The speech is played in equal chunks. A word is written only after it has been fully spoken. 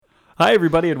Hi,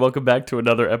 everybody, and welcome back to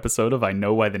another episode of I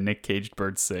Know Why the Nick Caged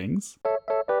Bird Sings,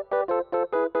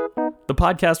 the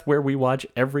podcast where we watch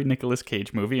every Nicolas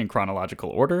Cage movie in chronological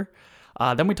order.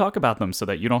 Then we talk about them so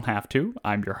that you don't have to.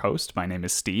 I'm your host. My name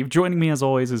is Steve. Joining me, as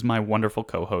always, is my wonderful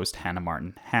co-host, Hannah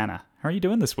Martin. Hannah, how are you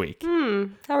doing this week?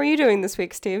 How are you doing this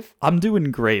week, Steve? I'm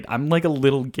doing great. I'm like a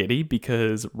little giddy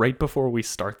because right before we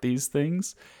start these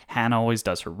things, Hannah always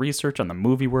does her research on the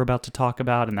movie we're about to talk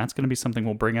about, and that's going to be something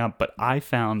we'll bring up. But I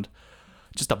found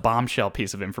just a bombshell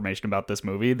piece of information about this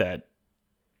movie that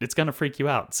it's going to freak you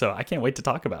out. So I can't wait to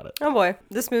talk about it. Oh boy,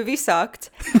 this movie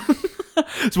sucked.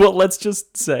 Well, let's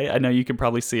just say, I know you can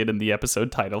probably see it in the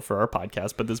episode title for our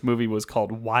podcast, but this movie was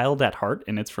called Wild at Heart,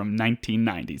 and it's from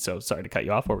 1990. So sorry to cut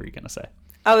you off. What were you going to say?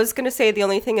 I was going to say the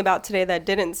only thing about today that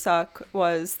didn't suck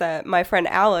was that my friend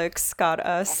Alex got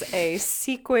us a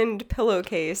sequined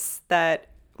pillowcase that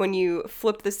when you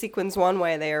flip the sequins one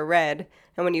way, they are red.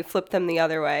 And when you flip them the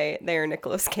other way, they are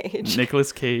Nicolas Cage.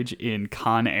 Nicolas Cage in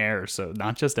Con Air, so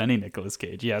not just any Nicolas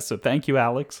Cage. Yeah, so thank you,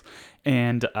 Alex.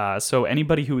 And so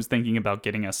anybody who is thinking about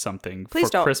getting us something Please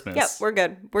for don't. Christmas... Yep, we're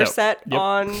good. We're set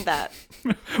on that.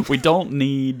 We don't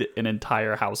need an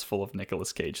entire house full of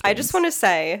Nicolas Cage things. I just want to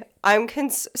say,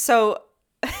 so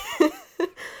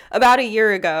about a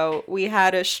year ago, we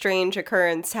had a strange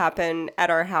occurrence happen at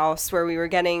our house where we were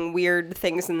getting weird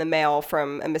things in the mail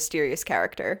from a mysterious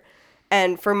character.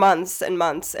 And for months and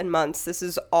months and months, this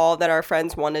is all that our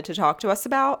friends wanted to talk to us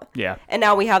about. Yeah. And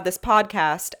now we have this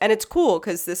podcast, and it's cool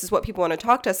because this is what people want to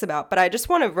talk to us about. But I just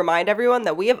want to remind everyone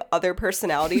that we have other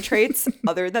personality traits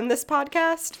other than this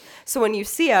podcast. So when you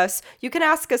see us, you can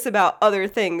ask us about other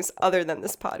things other than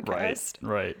this podcast.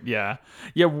 Right. Yeah.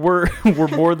 Yeah, we're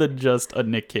more than just a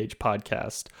Nick Cage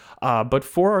podcast. But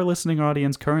for our listening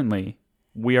audience currently,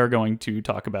 we are going to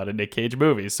talk about a Nick Cage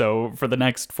movie. So for the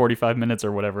next 45 minutes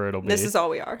or whatever it'll be. This is all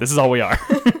we are. This is all we are.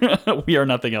 We are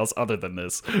nothing else other than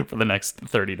this for the next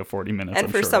 30 to 40 minutes.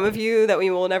 And for some of you that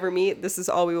we will never meet, this is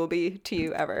all we will be to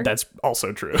you ever. That's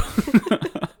also true.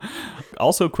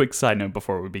 Also, quick side note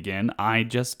before we begin, I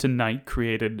just tonight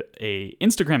created a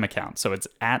Instagram account. So it's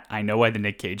at I Know Why the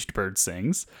Nick Caged Bird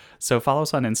Sings. So follow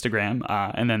us on Instagram,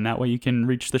 and then that way you can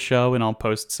reach the show, and I'll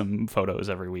post some photos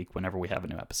every week whenever we have a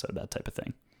new episode, that type of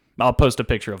thing. I'll post a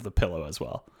picture of the pillow as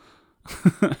well.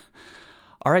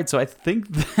 All right, so I think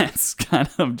that's kind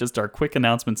of just our quick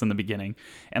announcements in the beginning.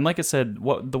 And like I said,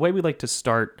 the way we like to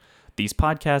start these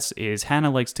podcasts is Hannah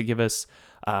likes to give us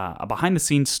a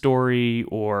behind-the-scenes story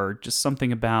or just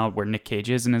something about where Nick Cage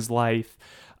is in his life.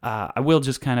 I will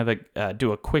just kind of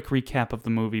do a quick recap of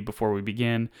the movie before we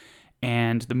begin.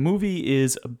 And the movie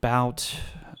is about...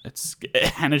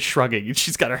 Hannah's shrugging.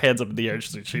 She's got her hands up in the air.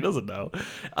 She doesn't know.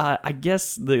 I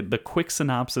guess the quick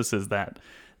synopsis is that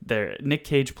Nick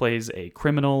Cage plays a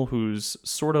criminal who's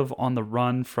sort of on the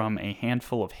run from a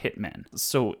handful of hitmen.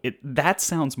 So that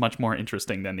sounds much more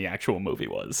interesting than the actual movie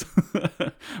was.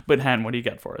 But Han, what do you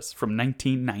got for us from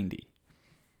 1990?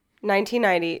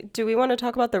 1990. Do we want to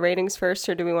talk about the ratings first,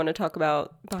 or do we want to talk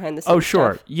about behind the scenes? Oh,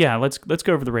 sure. Stuff? Yeah, let's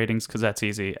go over the ratings because that's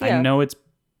easy. Yeah. I know it's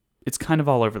kind of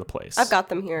all over the place. I've got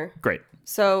them here. Great.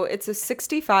 So it's a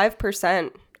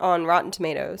 65% on Rotten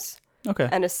Tomatoes. Okay.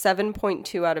 And a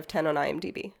 7.2 out of 10 on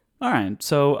IMDb. All right,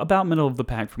 so about middle of the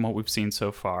pack from what we've seen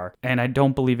so far, and I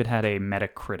don't believe it had a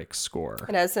Metacritic score.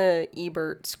 It has a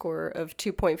Ebert score of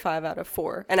 2.5 out of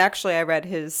 4. And actually, I read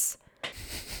his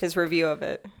review of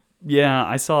it. Yeah,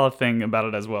 I saw a thing about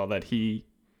it as well, that he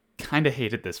kind of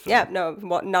hated this film. Yeah, no,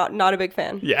 not a big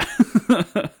fan. Yeah.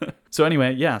 So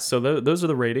anyway, yeah, so those are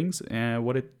the ratings.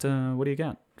 What do you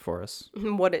got for us?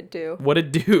 What'd it do?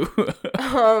 What'd it do?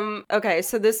 Okay,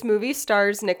 so this movie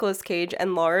stars Nicolas Cage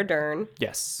and Laura Dern.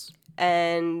 Yes.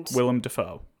 And... Willem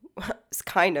Dafoe. It's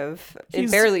kind of.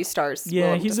 It barely stars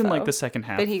Willem he's Dafoe, in like the second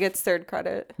half. But he gets third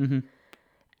credit. Mm-hmm.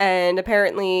 And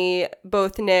apparently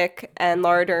both Nick and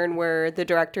Laura Dern were the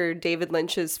director David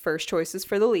Lynch's first choices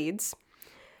for the leads.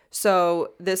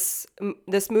 So this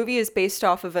movie is based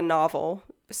off of a novel,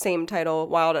 same title,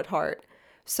 Wild at Heart.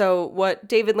 So what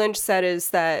David Lynch said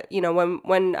is that, you know,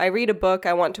 when I read a book,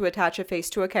 I want to attach a face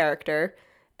to a character.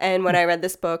 And when I read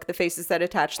this book, the faces that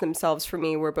attached themselves for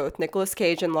me were both Nicolas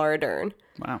Cage and Laura Dern.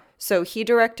 Wow. So he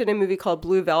directed a movie called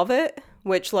Blue Velvet,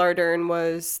 which Laura Dern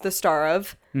was the star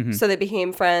of. Mm-hmm. So they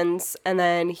became friends. And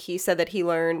then he said that he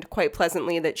learned quite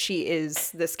pleasantly that she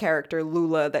is this character,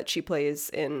 Lula, that she plays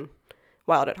in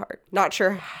Wild at Heart. Not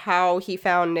sure how he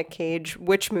found Nick Cage,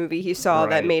 which movie he saw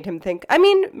that made him think. I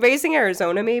mean, Raising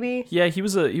Arizona, maybe. Yeah, he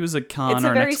was a con. It's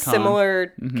a very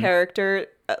similar character.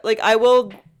 Like, I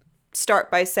will start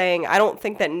by saying I don't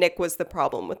think that Nick was the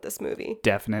problem with this movie.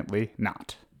 Definitely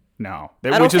not. No.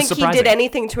 I don't think he did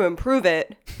anything to improve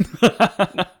it.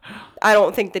 I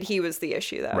don't think that he was the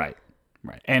issue, though. Right.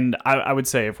 And I would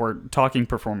say, if we're talking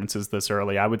performances this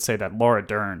early, I would say that Laura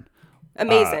Dern,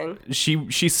 amazing.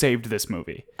 She saved this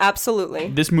movie. Absolutely.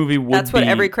 This movie would That's what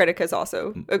every critic has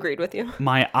also agreed with you.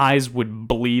 My eyes would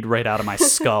bleed right out of my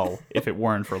skull if it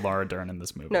weren't for Laura Dern in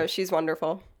this movie. No, she's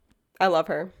wonderful. I love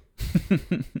her.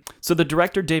 So the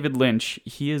director, David Lynch,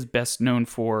 he is best known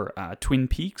for Twin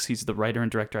Peaks. He's the writer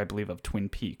and director, I believe, of Twin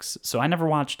Peaks. So I never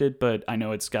watched it, but I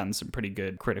know it's gotten some pretty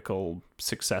good critical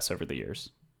success over the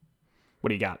years. What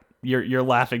do you got? You're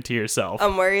laughing to yourself.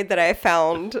 I'm worried that I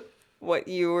found what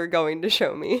you were going to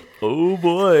show me. Oh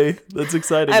boy, that's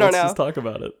exciting. I don't know. Let's just talk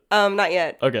about it. Not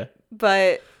yet. Okay.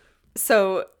 But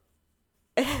so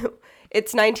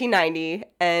it's 1990,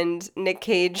 and Nick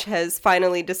Cage has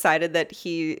finally decided that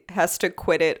he has to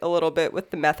quit it a little bit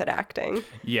with the method acting.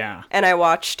 Yeah. And I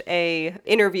watched a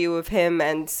interview of him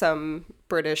and some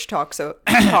British talk show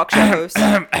host.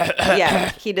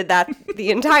 Yeah, he did that the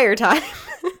entire time.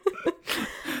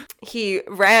 He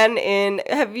ran in.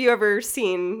 Have you ever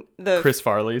seen the Chris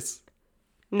Farley's?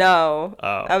 No.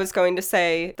 Oh. I was going to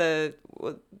say the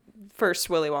first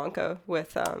Willy Wonka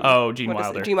with Gene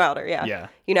Wilder. Gene Wilder, yeah. Yeah.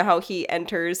 You know how he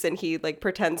enters and he like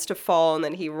pretends to fall and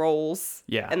then he rolls.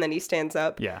 Yeah. And then he stands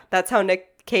up. Yeah. That's how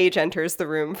Nick Cage enters the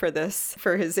room for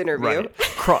his interview.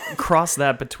 Right. Cross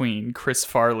that between Chris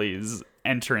Farley's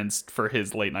entrance for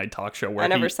his late night talk show where I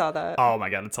never saw that. Oh my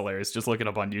god, it's hilarious. Just look it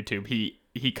up on YouTube.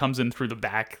 He comes in through the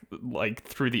back, like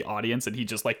through the audience, and he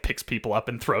just like picks people up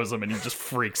and throws them, and he just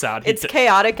freaks out. It's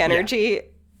chaotic energy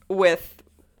with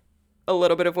a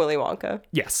little bit of Willy Wonka.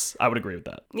 Yes, I would agree with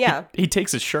that. Yeah. He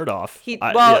takes his shirt off. He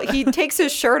takes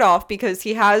his shirt off because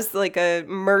he has like a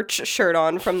merch shirt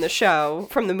on from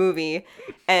the movie,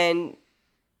 and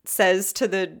says to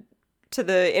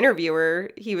the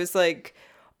interviewer, he was like,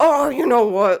 "Oh, you know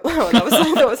what?" Oh,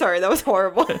 that was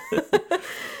horrible.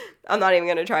 I'm not even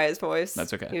gonna try his voice.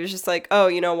 That's okay. He was just like, "Oh,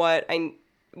 you know what?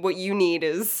 What you need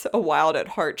is a Wild at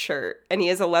Heart shirt," and he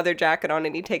has a leather jacket on,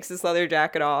 and he takes his leather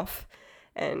jacket off,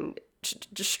 and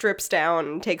just strips down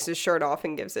and takes his shirt off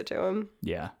and gives it to him.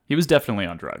 Yeah, he was definitely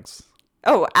on drugs.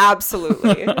 Oh,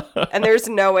 absolutely. And there's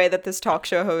no way that this talk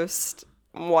show host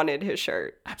wanted his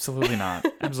shirt. Absolutely not.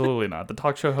 Absolutely not. The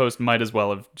talk show host might as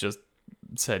well have just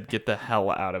said, "Get the hell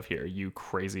out of here, you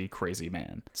crazy, crazy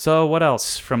man." So what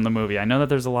else from the movie? I know that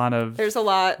there's a lot,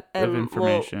 and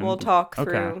information. We'll talk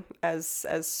through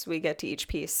as we get to each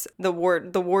piece. The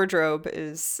wardrobe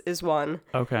is one.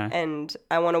 Okay. And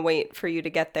I want to wait for you to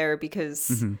get there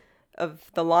because of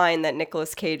the line that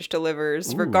Nicolas Cage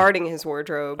delivers regarding his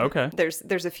wardrobe. Okay.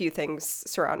 There's a few things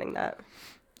surrounding that.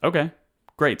 Okay.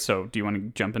 Great. So do you want to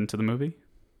jump into the movie?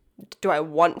 Do I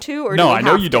want to, or no? do we I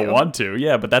know have you to? don't want to.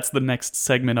 Yeah, but that's the next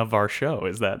segment of our show.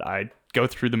 Is that I go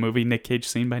through the movie Nick Cage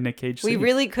scene by Nick Cage scene. We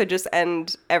really could just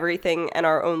end everything and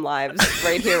our own lives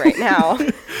right here, right now.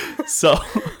 So,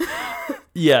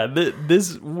 yeah,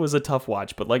 this was a tough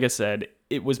watch, but like I said,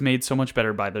 it was made so much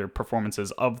better by their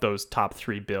performances of those top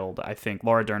three build. I think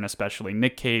Laura Dern especially.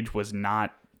 Nick Cage was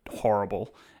not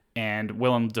horrible. And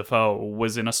Willem Dafoe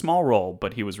was in a small role,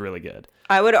 but he was really good.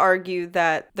 I would argue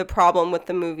that the problem with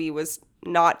the movie was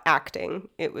not acting.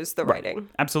 It was the writing.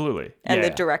 Absolutely. And the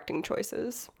directing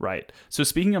choices. Right. So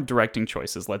speaking of directing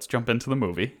choices, let's jump into the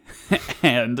movie.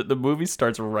 And the movie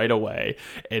starts right away.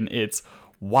 And it's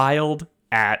Wild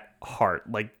at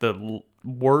Heart. Like the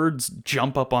words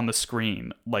jump up on the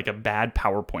screen like a bad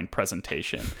PowerPoint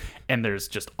presentation, and there's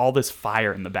just all this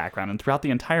fire in the background, and throughout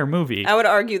the entire movie I would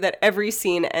argue that every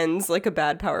scene ends like a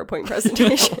bad PowerPoint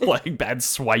presentation. like bad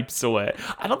swipes away.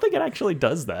 I don't think it actually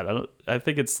does that. I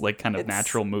think it's like kind of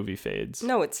natural movie fades.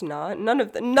 No, it's not.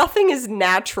 Nothing is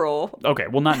natural. Okay,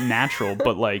 well, not natural,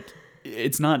 but like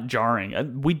it's not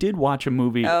jarring. We did watch a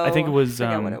movie, I think it was,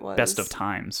 Best of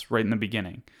Times right in the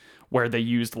beginning, where they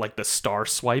used like the star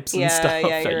swipes and stuff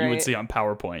that you would see on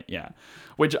PowerPoint. Yeah.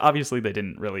 Which obviously they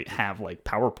didn't really have like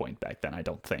PowerPoint back then, I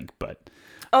don't think, but.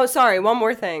 Oh, sorry. One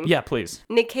more thing. Yeah, please.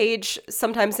 Nick Cage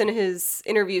sometimes in his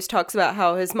interviews talks about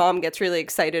how his mom gets really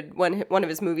excited when one of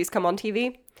his movies come on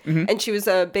TV. Mm-hmm. And she was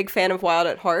a big fan of Wild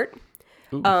at Heart.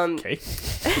 Ooh, okay.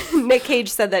 Nick Cage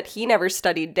said that he never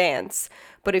studied dance.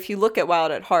 But if you look at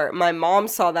Wild at Heart, my mom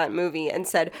saw that movie and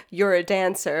said, "You're a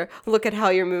dancer. Look at how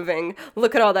you're moving.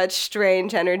 Look at all that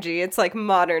strange energy. It's like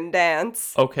modern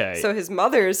dance." Okay. So his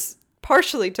mother's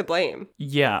partially to blame.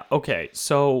 Yeah, okay.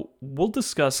 So we'll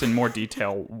discuss in more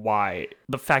detail why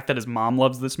the fact that his mom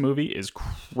loves this movie is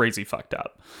crazy fucked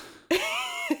up.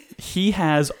 He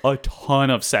has a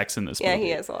ton of sex in this movie. Yeah, he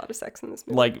has a lot of sex in this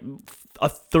movie. Like a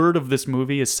third of this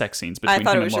movie is sex scenes between I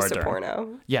thought him it was and Laura just a Dern.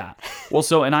 porno. Yeah. Well,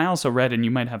 so, and I also read, and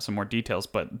you might have some more details,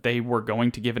 but they were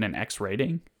going to give it an X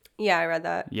rating. Yeah, I read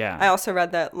that. Yeah. I also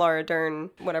read that Laura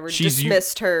Dern, She's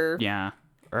dismissed her Yeah.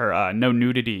 Or no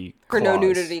nudity her clause. no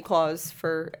nudity clause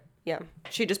for, yeah.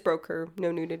 She just broke her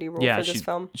no nudity rule for this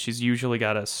film. She's usually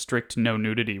got a strict no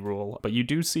nudity rule, but you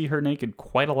do see her naked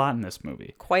quite a lot in this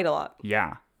movie. Quite a lot.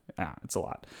 Yeah. Yeah, it's a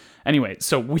lot. Anyway,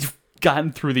 so we've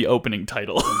gotten through the opening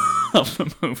title of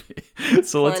the movie.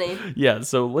 So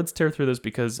let's tear through this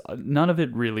because none of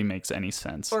it really makes any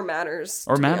sense. Or matters.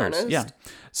 Yeah.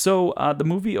 So the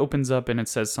movie opens up and it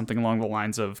says something along the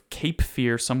lines of Cape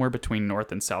Fear, somewhere between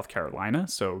North and South Carolina.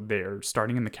 So they're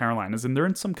starting in the Carolinas and they're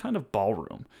in some kind of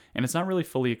ballroom. And it's not really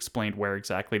fully explained where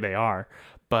exactly they are.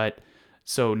 But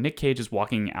so Nick Cage is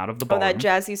walking out of the ballroom. Oh, that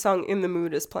jazzy song In the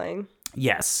Mood is playing.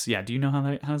 Yes. Yeah. Do you know how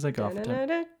does that go off the top?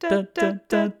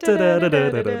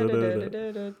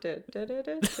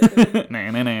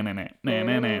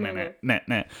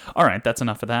 All right, that's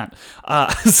enough of that.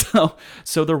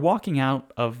 So they're walking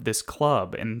out of this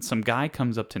club, and some guy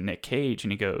comes up to Nick Cage,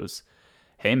 and he goes,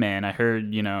 "Hey man, I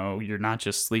heard you're not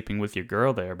just sleeping with your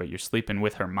girl there, but you're sleeping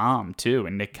with her mom too."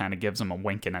 And Nick kind of gives him a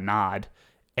wink and a nod,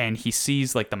 and he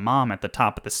sees like the mom at the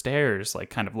top of the stairs, like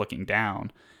kind of looking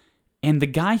down. And the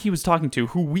guy he was talking to,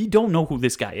 who we don't know who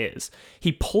this guy is,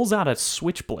 he pulls out a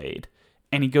switchblade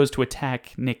and he goes to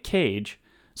attack Nick Cage.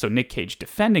 So Nick Cage,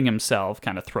 defending himself,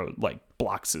 kind of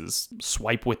blocks his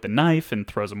swipe with the knife and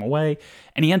throws him away.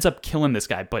 And he ends up killing this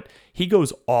guy, but he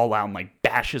goes all out and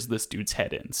bashes this dude's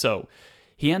head in. So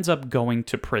he ends up going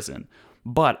to prison.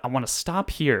 But I want to stop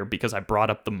here because I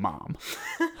brought up the mom.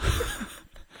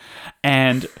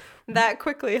 And that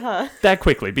quickly, huh? That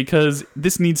quickly, because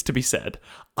this needs to be said.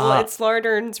 Well, it's Laura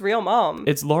Dern's real mom.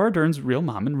 It's Laura Dern's real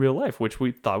mom in real life, which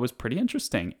we thought was pretty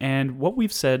interesting. And what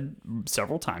we've said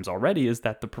several times already is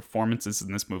that the performances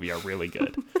in this movie are really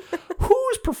good.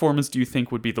 Whose performance do you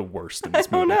think would be the worst in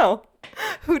this movie? I don't know.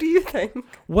 Who do you think?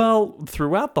 Well,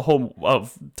 throughout the whole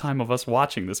time of us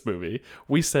watching this movie,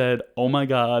 we said, oh my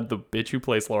God, the bitch who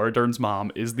plays Laura Dern's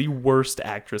mom is the worst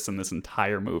actress in this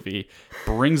entire movie.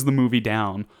 Brings the movie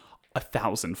down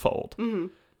 1,000-fold. Mm-hmm.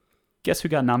 Guess who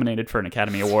got nominated for an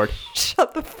Academy Award?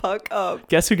 Shut the fuck up.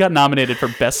 Guess who got nominated for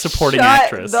Best Supporting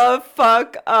Actress? Shut the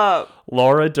fuck up.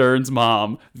 Laura Dern's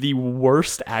mom, the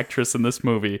worst actress in this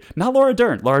movie. Not Laura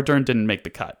Dern. Laura Dern didn't make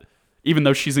the cut, even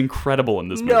though she's incredible in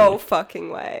this movie. No fucking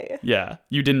way. Yeah.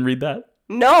 You didn't read that?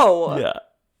 No. Yeah.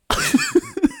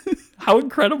 How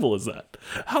incredible is that?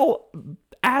 How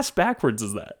ass backwards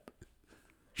is that?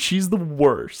 She's the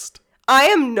worst. I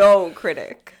am no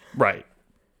critic. Right.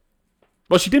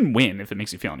 Well, she didn't win, if it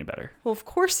makes you feel any better. Well, of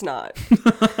course not.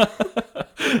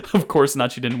 Of course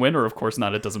not, she didn't win, or of course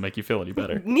not, it doesn't make you feel any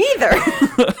better. Neither.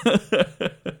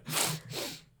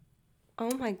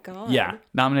 Oh my God. Yeah,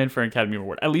 nominated for an Academy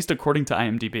Award, at least according to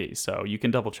IMDb, so you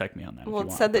can double check me on that. Well,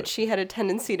 it said that she had a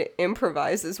tendency to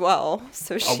improvise as well,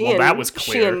 so that was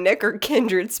clear. She and Nick are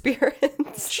kindred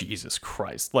spirits. Jesus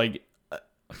Christ. Oh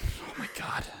my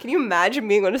God. Can you imagine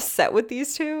being on a set with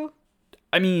these two?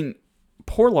 I mean,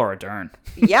 poor Laura Dern.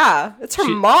 Yeah, it's her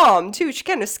mom, too. She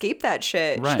can't escape that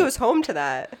shit. Right. She goes home to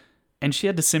that. And she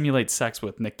had to simulate sex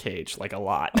with Nick Cage, a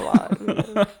lot. A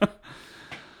lot.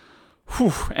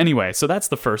 Whew. Anyway, so that's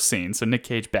the first scene. So Nick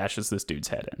Cage bashes this dude's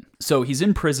head in. So he's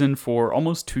in prison for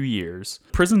almost 2 years.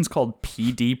 Prison's called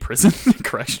PD Prison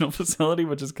Correctional Facility,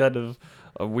 which is kind of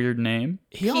a weird name.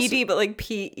 PD, but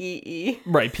P-E-E.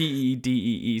 Right,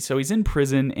 P-E-D-E-E. So he's in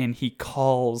prison and he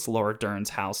calls Laura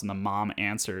Dern's house and the mom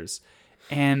answers.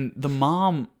 And the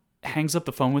mom hangs up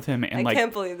the phone with him and I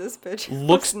can't believe this bitch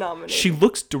looks nominated. She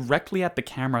looks directly at the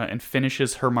camera and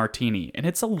finishes her martini. And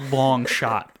it's a long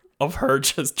shot of her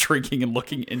just drinking and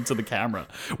looking into the camera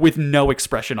with no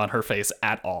expression on her face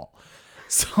at all.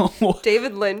 So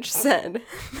David Lynch said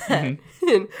that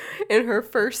in her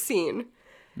first scene,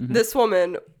 this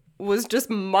woman was just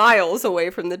miles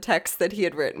away from the text that he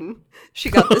had written.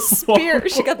 She got this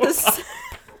spirit. She got this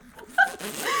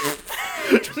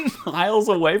miles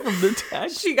away from the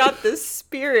text. She got the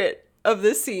spirit of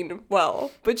the scene well,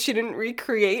 but she didn't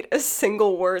recreate a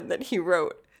single word that he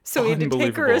wrote. So he had to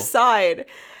take her aside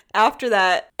after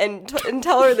that and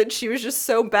tell her that she was just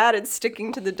so bad at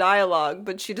sticking to the dialogue,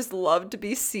 but she just loved to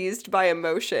be seized by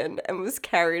emotion and was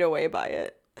carried away by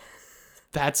it.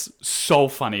 That's so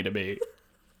funny to me.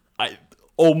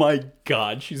 Oh my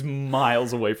God, she's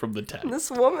miles away from the text.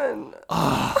 This woman.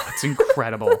 It's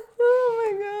incredible. Oh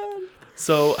my God.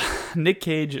 So Nick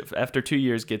Cage, after 2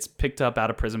 years, gets picked up out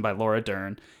of prison by Laura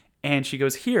Dern, And she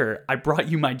goes, "Here, I brought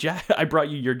you my jacket. I brought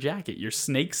you your jacket, your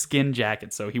snakeskin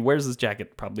jacket." So he wears his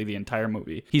jacket probably the entire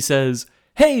movie. He says,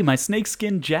 "Hey, my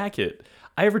snakeskin jacket.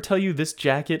 I ever tell you this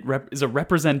jacket is a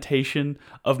representation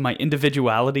of my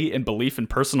individuality and belief in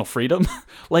personal freedom?"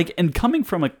 Like, and coming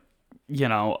from a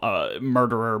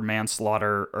murderer,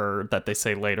 manslaughter, or that they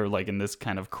say later, like in this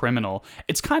kind of criminal,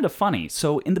 it's kind of funny.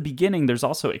 So in the beginning, there's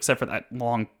also, except for that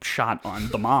long shot on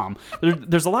the mom,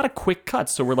 there's a lot of quick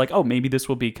cuts. So we're like, oh, maybe this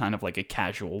will be kind of like a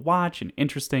casual watch and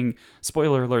interesting.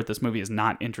 Spoiler alert, this movie is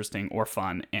not interesting or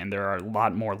fun, and there are a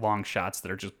lot more long shots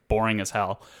that are just boring as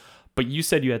hell. But you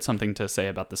said you had something to say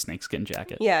about the snakeskin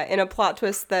jacket. Yeah, in a plot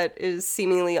twist that is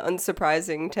seemingly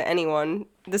unsurprising to anyone,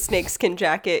 the snakeskin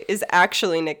jacket is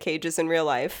actually Nick Cage's in real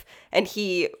life. And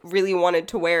he really wanted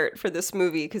to wear it for this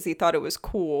movie because he thought it was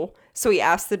cool. So he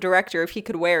asked the director if he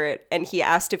could wear it, and he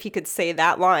asked if he could say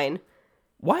that line.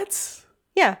 What?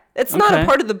 Yeah, it's not a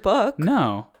part of the book.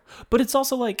 No. But it's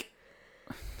also like...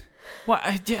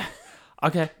 Yeah.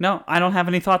 Okay, no, I don't have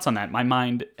any thoughts on that. My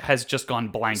mind has just gone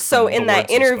blank. So in that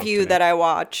interview that I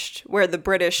watched where the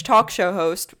British talk show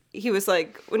host, he was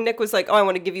like, when Nick was like, "Oh, I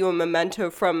want to give you a memento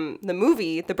from the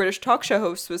movie," the British talk show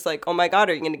host was like, "Oh my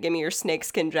God, are you going to give me your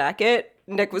snakeskin jacket?"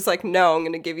 Nick was like, "No, I'm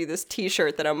going to give you this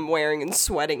t-shirt that I'm wearing and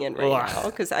sweating in right now."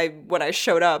 Because when I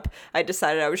showed up, I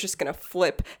decided I was just going to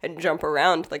flip and jump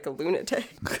around like a lunatic.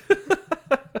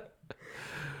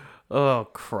 Oh,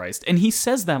 Christ. And he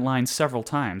says that line several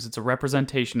times. It's a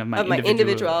representation of my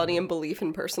individuality and belief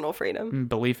in personal freedom.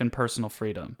 Belief in personal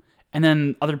freedom. And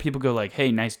then other people go like,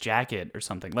 "Hey, nice jacket," or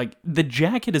something. Like, the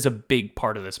jacket is a big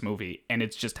part of this movie, and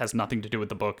it just has nothing to do with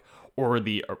the book or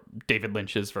the David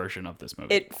Lynch's version of this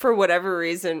movie. It, for whatever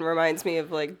reason, reminds me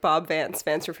of like Bob Vance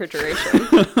Refrigeration,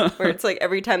 where it's like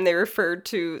every time they refer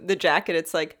to the jacket,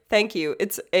 it's like, "Thank you.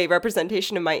 It's a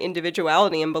representation of my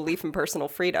individuality and belief in personal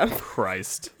freedom."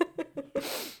 Christ.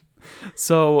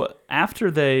 So after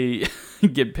he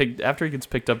gets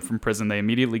picked up from prison, they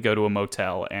immediately go to a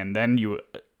motel, and then you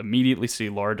immediately see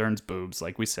Laura Dern's boobs.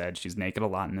 Like we said, she's naked a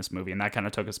lot in this movie, and that kind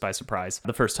of took us by surprise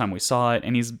the first time we saw it.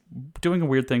 And he's doing a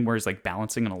weird thing where he's like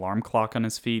balancing an alarm clock on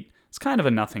his feet. It's kind of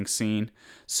a nothing scene.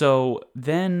 So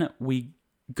then we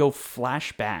go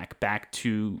back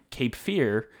to Cape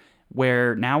Fear,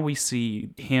 where now we see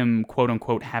him, quote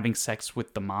unquote, having sex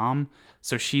with the mom.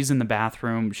 So she's in the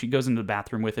bathroom. She goes into the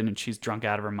bathroom with him, and she's drunk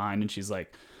out of her mind, and she's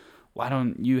like, "Why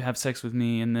don't you have sex with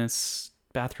me in this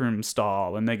bathroom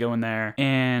stall?" And they go in there,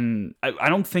 and I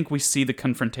don't think we see the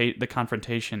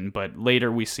confrontation, but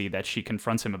later we see that she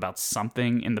confronts him about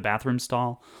something in the bathroom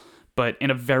stall. But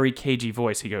in a very cagey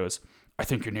voice, he goes, "I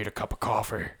think you need a cup of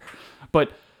coffee."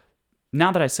 But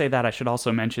now that I say that, I should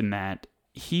also mention that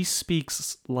he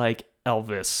speaks like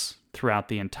Elvis throughout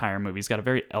the entire movie. He's got a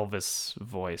very Elvis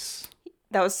voice.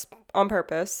 That was on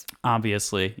purpose.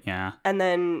 Obviously, yeah. And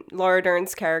then Laura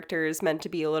Dern's character is meant to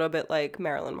be a little bit like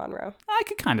Marilyn Monroe. I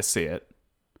could kind of see it.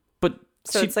 But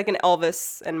it's like an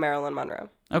Elvis and Marilyn Monroe.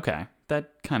 Okay,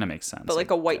 that kind of makes sense. But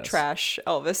like a white trash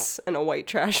Elvis and a white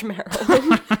trash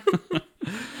Marilyn.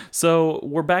 So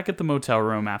we're back at the motel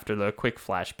room after the quick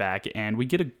flashback, and we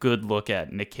get a good look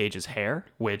at Nick Cage's hair,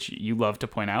 which you love to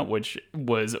point out, which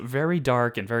was very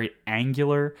dark and very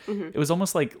angular. Mm-hmm. It was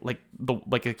almost like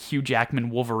a Hugh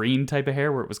Jackman Wolverine type of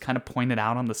hair, where it was kind of pointed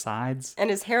out on the sides. And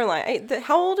his hairline.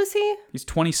 How old is he? He's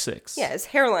 26. Yeah, his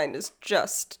hairline is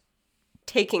just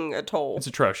taking a toll. It's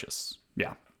atrocious.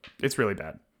 Yeah, it's really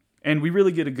bad. And we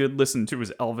really get a good listen to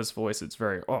his Elvis voice. It's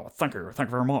very, thank you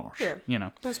very much. Yeah. You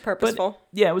know. It was purposeful.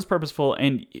 But, yeah, it was purposeful.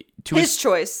 And to his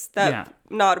choice,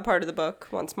 not a part of the book,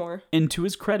 once more. And to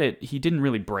his credit, he didn't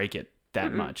really break it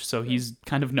that much. So he's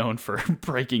kind of known for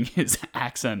breaking his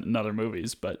accent in other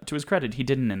movies. But to his credit, he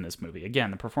didn't in this movie.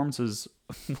 Again, the performances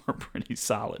were pretty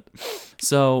solid.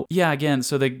 So, yeah, again,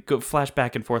 so they go flash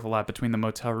back and forth a lot between the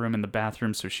motel room and the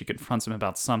bathroom. So she confronts him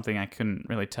about something I couldn't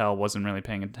really tell, wasn't really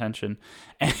paying attention.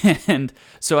 And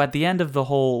so at the end of the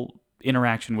whole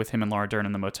interaction with him and Laura Dern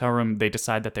in the motel room, they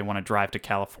decide that they want to drive to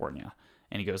California.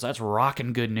 And he goes, "That's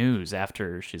rockin' good news,"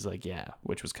 after she's like, "Yeah,"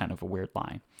 which was kind of a weird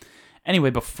line.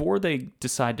 Anyway, before they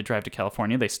decide to drive to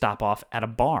California, they stop off at a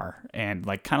bar, and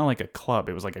like kind of like a club.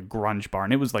 It was like a grunge bar,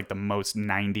 and it was like the most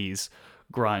 90s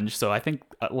grunge. So I think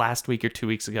last week or 2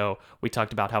 weeks ago, we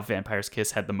talked about how Vampire's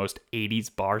Kiss had the most 80s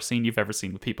bar scene you've ever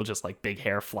seen, with people just like big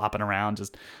hair flopping around,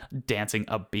 just dancing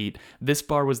upbeat. This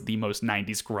bar was the most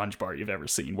 90s grunge bar you've ever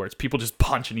seen, where it's people just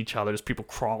punching each other, there's people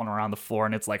crawling around the floor,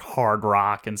 and it's like hard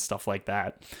rock and stuff like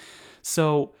that.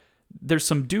 So there's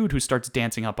some dude who starts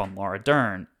dancing up on Laura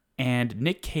Dern, and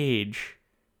Nick Cage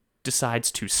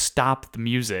decides to stop the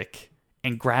music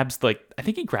and grabs I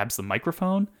think he grabs the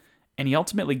microphone and he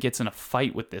ultimately gets in a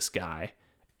fight with this guy.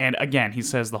 And again, he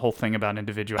says the whole thing about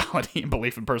individuality and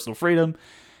belief in personal freedom.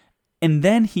 And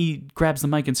then he grabs the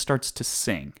mic and starts to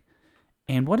sing.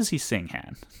 And what does he sing,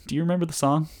 Han? Do you remember the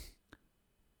song?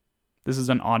 This is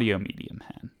an audio medium,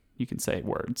 Han. You can say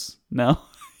words. No?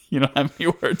 You don't have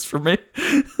any words for me?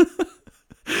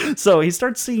 So he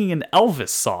starts singing an Elvis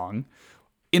song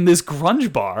in this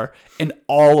grunge bar, and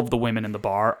all of the women in the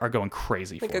bar are going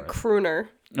crazy for it. Like a crooner.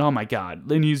 Oh my God.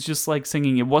 And he's just like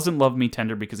singing. It wasn't Love Me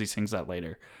Tender because he sings that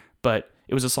later, but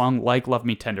it was a song like Love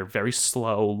Me Tender, very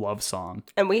slow love song.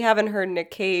 And we haven't heard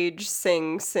Nick Cage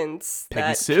sing since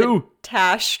Peggy Sue.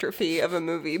 Catastrophe of a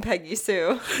movie, Peggy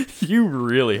Sue. You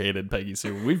really hated Peggy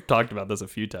Sue. We've talked about this a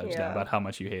few times now Yeah. about how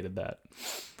much you hated that.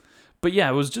 But yeah,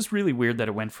 it was just really weird that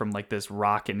it went from like this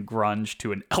rock and grunge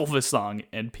to an Elvis song,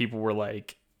 and people were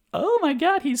like, oh my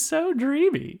God, he's so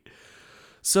dreamy.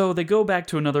 So they go back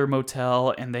to another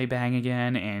motel and they bang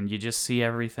again, and you just see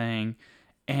everything.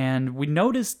 And we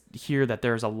noticed here that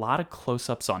there's a lot of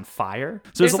close-ups on fire.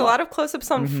 So There's a lot of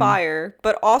close-ups on fire,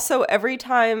 but also every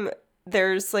time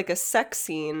there's like a sex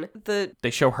scene, they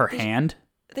show her hand.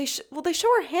 they show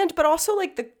her hand, but also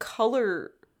like the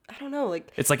color. I don't know, like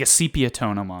It's like a sepia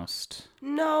tone almost.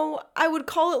 no, I would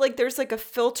call it like there's like a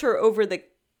filter over the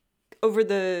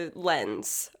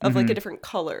lens of like a different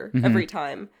color every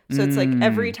time. So it's like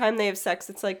every time they have sex,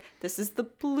 it's like this is the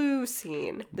blue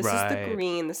scene, this is the Right.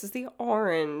 green, this is the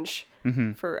orange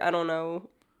for I don't know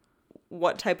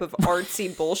what type of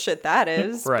artsy bullshit that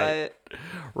is, Right. but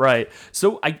Right.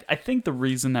 So I think the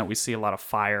reason that we see a lot of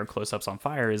fire, close-ups on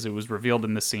fire, is it was revealed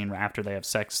in the scene after they have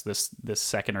sex this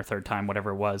second or third time, whatever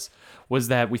it was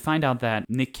that we find out that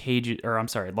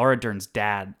Laura Dern's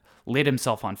dad lit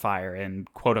himself on fire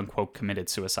and quote-unquote committed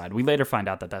suicide. We later find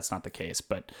out that that's not the case,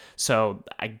 but so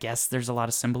I guess there's a lot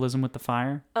of symbolism with the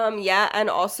fire. yeah, and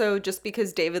also just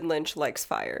because David Lynch likes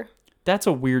fire. That's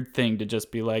a weird thing to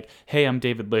just be like, hey, I'm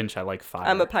David Lynch, I like fire.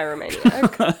 I'm a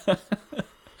pyromaniac.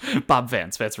 Bob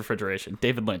Vance, Vance Refrigeration.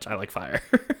 David Lynch, I like fire.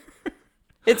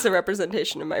 It's a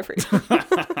representation of my freedom.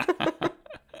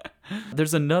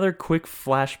 There's another quick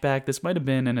flashback. This might have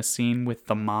been in a scene with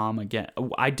the mom again.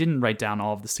 I didn't write down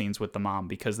all of the scenes with the mom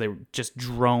because they just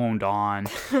droned on.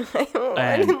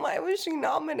 Why was she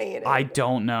nominated? I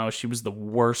don't know. She was the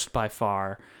worst by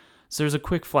far. So there's a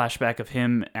quick flashback of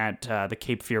him at the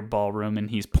Cape Fear Ballroom, and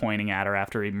he's pointing at her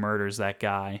after he murders that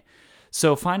guy.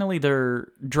 So finally, they're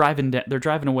driving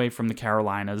away from the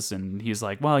Carolinas, and he's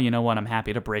like, well, you know what? I'm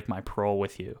happy to break my parole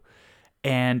with you.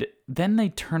 And then they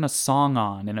turn a song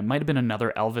on, and it might have been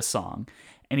another Elvis song,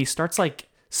 and he starts like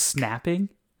snapping.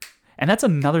 And that's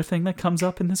another thing that comes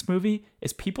up in this movie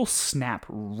is people snap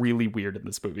really weird in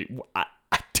this movie.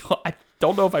 I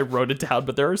don't know if I wrote it down,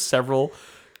 but there are several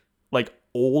like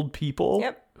old people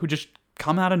who just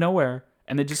come out of nowhere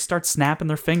and they just start snapping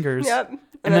their fingers. Yep.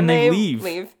 And then they leave.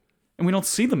 Leave. And we don't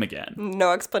see them again.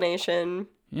 No explanation.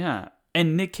 Yeah.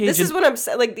 And Nick Cage This is what I'm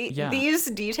saying. Like these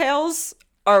details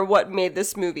are what made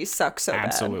this movie suck so bad.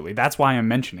 Absolutely. That's why I'm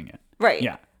mentioning it. Right.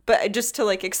 Yeah. But just to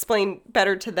like explain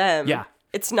better to them. Yeah.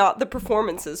 It's not the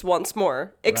performances once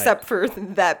more, except for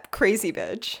that crazy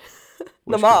bitch. The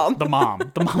Which mom. The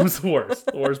mom. The mom's the worst.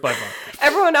 The worst by far.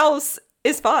 Everyone else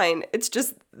is fine. It's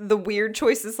just the weird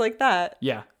choices like that.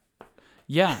 Yeah.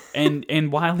 Yeah.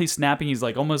 And while he's snapping, he's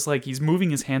like almost like he's moving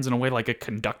his hands in a way like a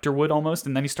conductor would almost,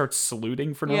 and then he starts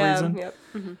saluting for no reason. Yep.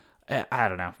 Mm-hmm. I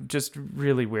don't know. Just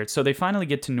really weird. So they finally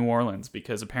get to New Orleans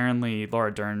because apparently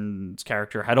Laura Dern's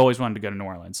character had always wanted to go to New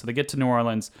Orleans. So they get to New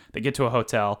Orleans, they get to a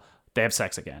hotel, they have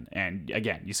sex again. And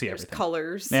again, you see everything.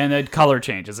 Colors. And the color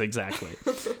changes, exactly.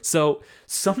 So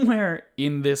somewhere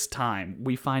in this time,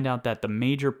 we find out that the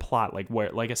major plot,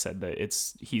 like I said,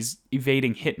 he's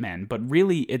evading hitmen, but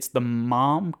really it's the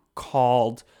mom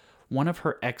called one of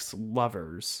her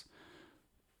ex-lovers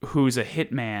who's a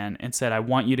hitman and said, I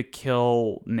want you to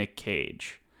kill Nick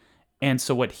Cage. And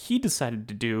so what he decided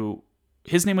to do,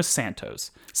 his name was Santos.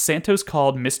 Santos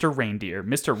called Mr. Reindeer.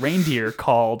 Mr. Reindeer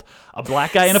called a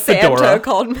black guy in a fedora. Santa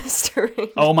called Mr.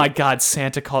 Reindeer. Oh my God,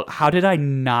 Santa called. How did I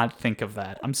not think of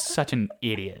that? I'm such an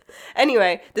idiot.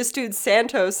 Anyway, this dude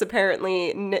Santos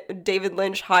apparently David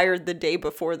Lynch hired the day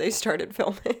before they started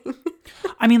filming.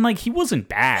 I mean, like, he wasn't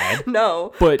bad.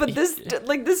 No, But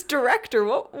this director,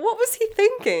 what was he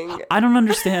thinking? I don't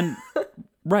understand.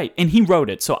 Right, and he wrote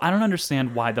it, so I don't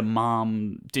understand why the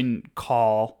mom didn't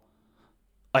call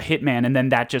a hitman and then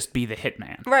that just be the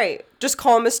hitman. Right, just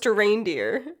call Mr.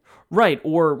 Reindeer. Right,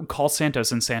 or call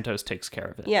Santos and Santos takes care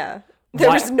of it. Yeah. There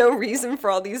was no reason for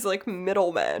all these, like,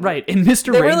 middlemen. Right, and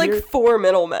Mr. There Reindeer... were, like, 4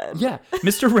 middlemen. Yeah,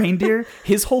 Mr. Reindeer,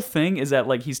 his whole thing is that,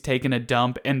 like, he's taking a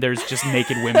dump and there's just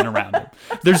naked women around him.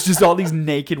 There's just all these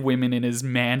naked women in his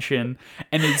mansion,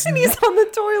 and he's on the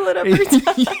toilet every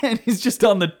time. Yeah, and he's just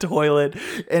on the toilet,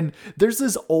 and there's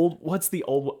this old... What's the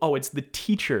old... Oh, it's the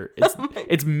teacher.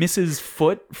 It's Mrs.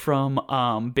 Foot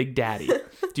from Big Daddy.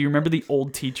 Do you remember the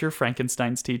old teacher,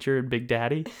 Frankenstein's teacher in Big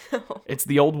Daddy? No. It's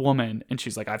the old woman, and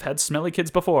she's like, I've had smelly kids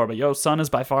before, but your son is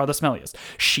by far the smelliest.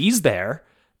 She's there,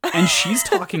 and she's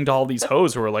talking to all these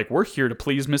hoes who are like, we're here to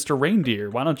please Mr. Reindeer.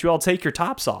 Why don't you all take your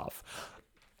tops off?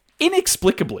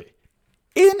 Inexplicably.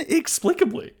 And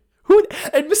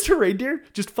Mr. Reindeer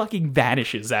just fucking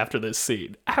vanishes after this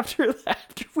scene. After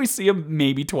we see him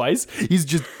maybe twice, he's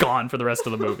just gone for the rest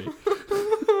of the movie.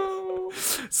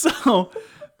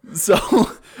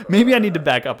 So maybe I need to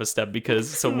back up a step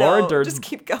because Laura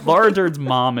Dern's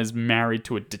mom is married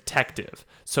to a detective.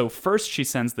 So first she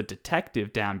sends the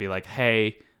detective down, be like,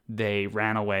 hey, they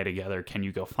ran away together. Can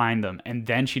you go find them? And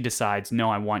then she decides, no,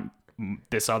 I want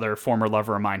this other former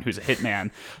lover of mine who's a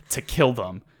hitman to kill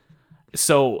them.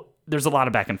 So there's a lot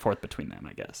of back and forth between them,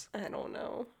 I guess. I don't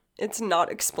know. It's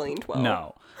not explained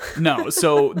well. No.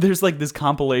 So there's like this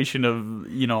compilation of,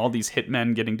 all these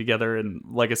hitmen getting together. And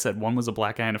like I said, one was a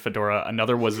black guy in a fedora.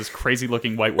 Another was this crazy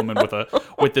looking white woman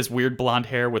with this weird blonde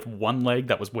hair with one leg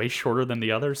that was way shorter than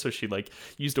the other. So she like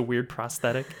used a weird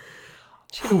prosthetic.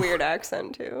 She had a weird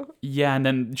accent too. Yeah, and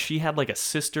then she had like a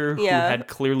sister who had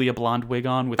clearly a blonde wig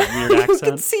on with a weird accent.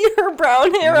 You could see her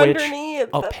brown hair underneath.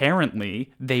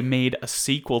 Apparently, they made a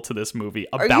sequel to this movie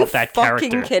about that character. Are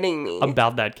you fucking kidding me?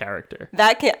 About that character.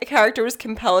 That character was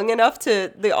compelling enough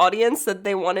to the audience that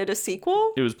they wanted a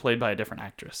sequel? It was played by a different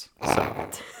actress. So,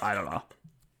 I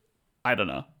don't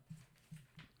know.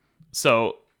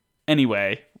 So,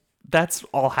 anyway... That's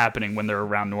all happening when they're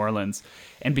around New Orleans.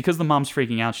 And because the mom's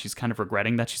freaking out, she's kind of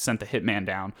regretting that she sent the hitman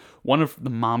down. One of the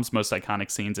mom's most iconic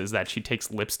scenes is that she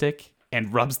takes lipstick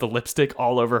and rubs the lipstick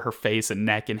all over her face and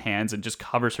neck and hands and just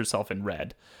covers herself in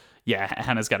red. Yeah,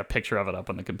 Hannah's got a picture of it up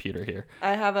on the computer here.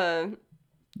 I have a...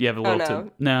 You have a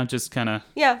little... No, just kind of...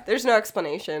 Yeah, there's no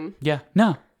explanation. Yeah,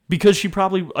 no. Because she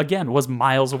probably, again, was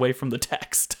miles away from the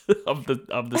text of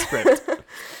the script.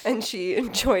 And she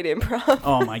enjoyed improv.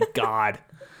 Oh my God.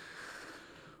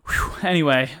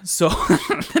 Anyway, so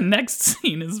the next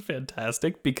scene is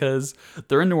fantastic because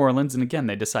they're in New Orleans, and again,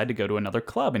 they decide to go to another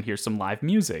club and hear some live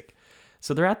music.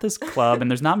 So they're at this club,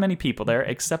 and there's not many people there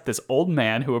except this old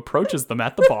man who approaches them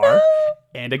at the bar.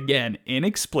 And again,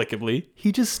 inexplicably,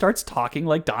 he just starts talking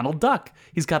like Donald Duck.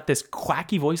 He's got this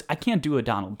quacky voice. I can't do a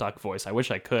Donald Duck voice. I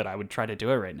wish I could. I would try to do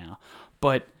it right now.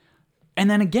 And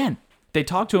then again, they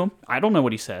talk to him. I don't know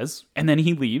what he says. And then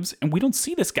he leaves, and we don't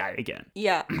see this guy again.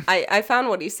 Yeah, I found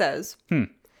what he says.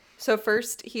 So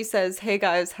first he says, hey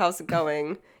guys, how's it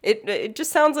going? It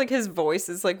just sounds like his voice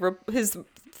is like, his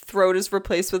throat is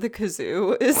replaced with a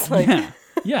kazoo. Is like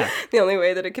yeah. The only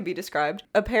way that it could be described.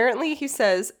 Apparently he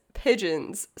says,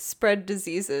 pigeons spread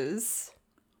diseases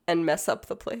and mess up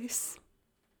the place.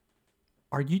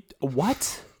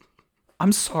 What?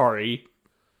 I'm sorry.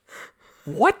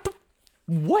 What the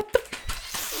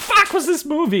fuck was this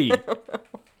movie?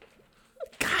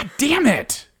 God damn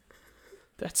it.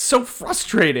 That's so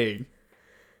frustrating.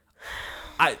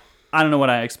 I don't know what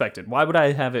I expected. Why would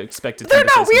I have expected? They're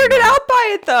not weirded out by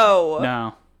it though.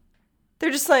 No.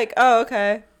 They're just like, oh,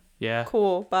 okay. Yeah.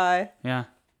 Cool. Bye. Yeah.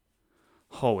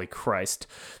 Holy Christ.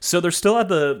 So they're still at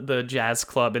the jazz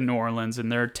club in New Orleans, and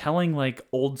they're telling like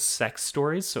old sex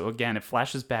stories. So again, it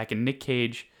flashes back, and Nick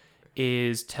Cage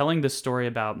is telling the story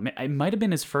about, it might have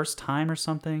been his first time or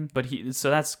something, but so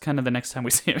that's kind of the next time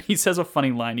we see him. He says a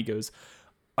funny line. He goes,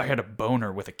 I had a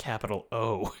boner with a capital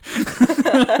O.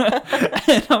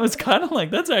 And I was kind of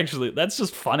like, that's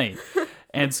just funny.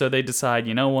 And so they decide,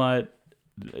 you know what?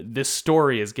 This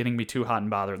story is getting me too hot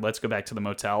and bothered. Let's go back to the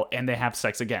motel, and they have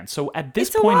sex again. So at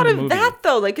this point in the movie, it's a lot of that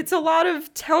though. Like, it's a lot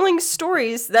of telling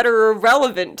stories that are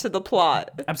irrelevant to the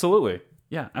plot. Absolutely.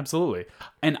 Yeah, absolutely.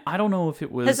 And I don't know if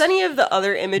it was... Has any of the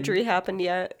other imagery happened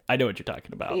yet? I know what you're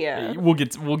talking about. Yeah. We'll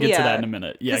get to that in a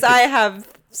minute. Yeah, because I have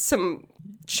some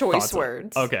choice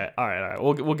words. Okay. All right.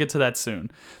 We'll get to that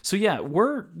soon. So yeah,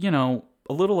 we're,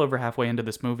 a little over halfway into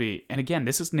this movie. And again,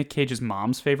 this is Nick Cage's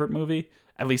mom's favorite movie,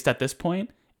 at least at this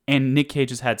point. And Nick Cage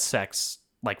has had sex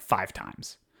like 5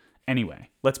 times.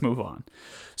 Anyway, let's move on.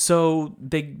 So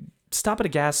stop at a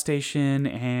gas station,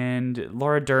 and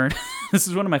Laura Dern, this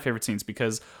is one of my favorite scenes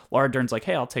because Laura Dern's like,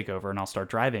 hey, I'll take over and I'll start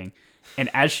driving. And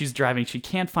as she's driving, she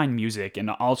can't find music, and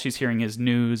all she's hearing is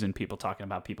news and people talking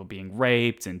about people being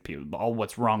raped and all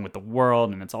what's wrong with the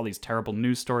world, and it's all these terrible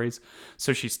news stories.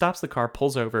 So she stops the car,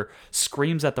 pulls over,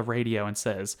 screams at the radio, and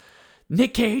says,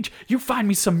 Nick Cage, you find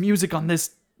me some music on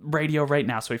this radio right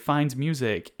now. So he finds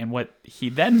music, and what he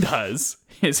then does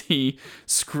is he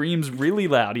screams really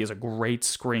loud. He has a great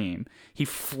scream. He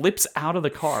flips out of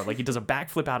the car, like he does a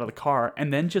backflip out of the car,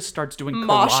 and then just starts doing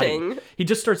karate. Moshing. He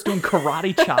just starts doing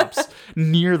karate chops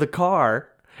near the car,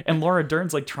 and Laura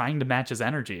Dern's like trying to match his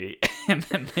energy, and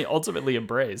then they ultimately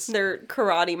embrace. They're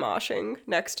karate moshing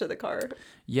next to the car.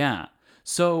 Yeah.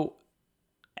 So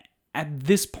at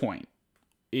this point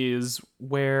is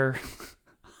where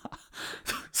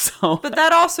But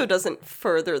that also doesn't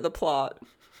further the plot.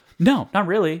 No, not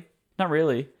really. Not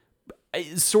really.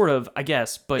 Sort of, I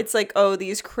guess, but It's like, oh,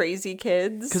 these crazy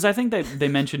kids. because I think that they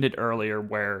mentioned it earlier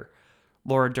where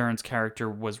Laura Dern's character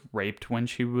was raped when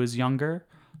she was younger.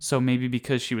 So maybe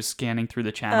because she was scanning through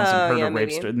the channels and heard a rape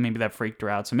maybe. story, maybe that freaked her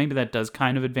out. So maybe that does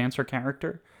kind of advance her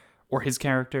character or his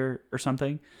character or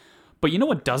something. But you know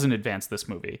what doesn't advance this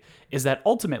movie is that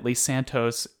ultimately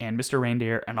Santos and Mr.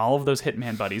 Reindeer and all of those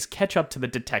hitman buddies catch up to the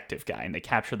detective guy and they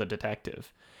capture the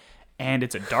detective. And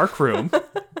it's a dark room,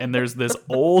 and there's this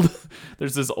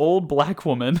old black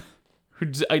woman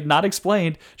who's not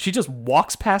explained. She just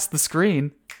walks past the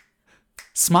screen,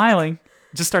 smiling,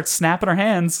 just starts snapping her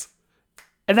hands,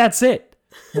 and that's it.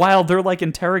 While they're like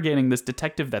interrogating this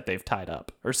detective that they've tied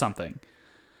up or something.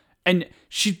 And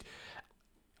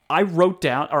I wrote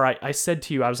down, or I said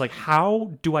to you, I was like,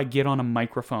 how do I get on a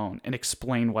microphone and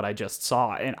explain what I just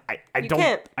saw? And I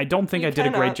don't think I did a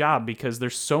great job because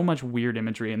there's so much weird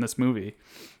imagery in this movie.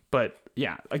 But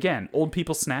yeah, again, old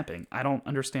people snapping. I don't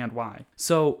understand why.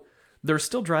 So they're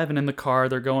still driving in the car.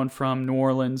 They're going from New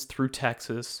Orleans through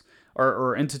Texas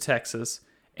or into Texas.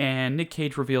 And Nick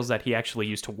Cage reveals that he actually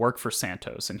used to work for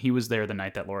Santos, and he was there the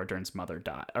night that Laura Dern's father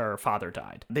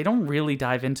died. They don't really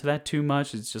dive into that too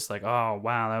much. It's just like, oh,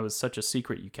 wow, that was such a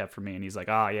secret you kept from me. And he's like,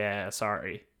 oh, yeah,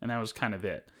 sorry. And that was kind of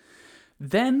it.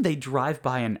 Then they drive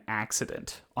by an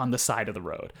accident on the side of the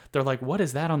road. They're like, what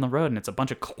is that on the road? And it's a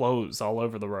bunch of clothes all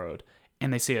over the road.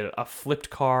 And they see a flipped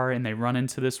car, and they run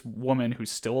into this woman who's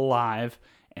still alive,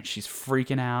 and she's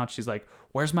freaking out. She's like,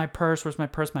 where's my purse? Where's my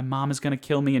purse? My mom is going to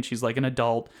kill me. And she's like an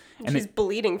adult. And she's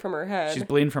bleeding from her head. She's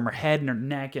bleeding from her head and her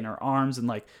neck and her arms. And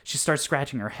like, she starts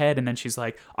scratching her head. And then she's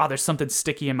like, oh, there's something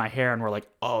sticky in my hair. And we're like,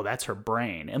 oh, that's her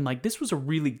brain. And like, this was a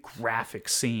really graphic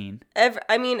scene.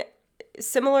 I mean,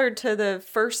 similar to the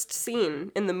first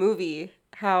scene in the movie,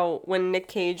 how when Nick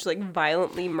Cage like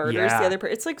violently murders the other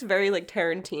person, it's like very like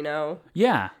Tarantino.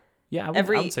 Yeah. Yeah, I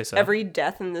would say so. Every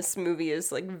death in this movie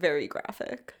is like very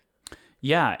graphic.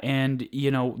 Yeah, and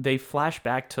you know, they flash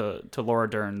back to Laura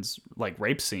Dern's like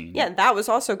rape scene. Yeah, that was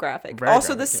also graphic. Very also,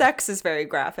 graphic, the sex is very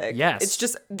graphic. Yes. It's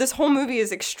just, this whole movie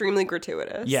is extremely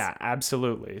gratuitous. Yeah,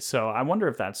 absolutely. So I wonder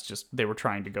if that's just, they were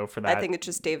trying to go for that. I think it's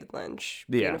just David Lynch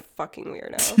being a fucking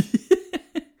weirdo.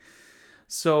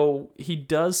 So he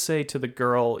does say to the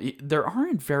girl, there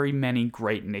aren't very many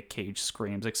great Nick Cage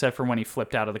screams, except for when he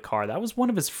flipped out of the car. That was one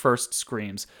of his first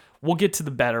screams. We'll get to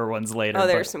the better ones later. Oh,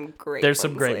 there's some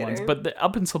great ones. But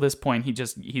up until this point,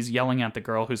 he's yelling at the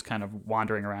girl who's kind of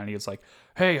wandering around. He's like,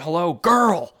 hey, hello,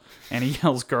 girl. And he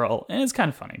yells girl. And it's kind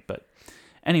of funny. But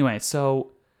anyway,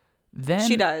 so then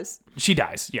She dies.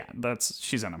 Yeah,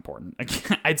 she's unimportant.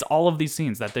 It's all of these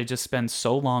scenes that they just spend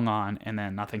so long on, and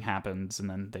then nothing happens, and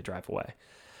then they drive away.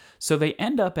 So they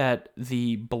end up at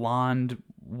the blonde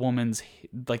woman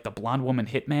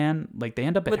hitman. Like they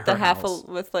end up at her house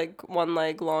with like one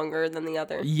leg longer than the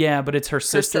other. Yeah, but it's her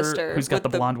sister who's got the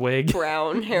blonde wig,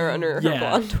 brown hair under her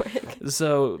blonde wig.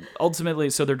 So ultimately,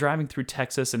 they're driving through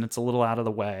Texas, and it's a little out of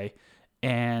the way.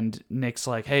 And Nick's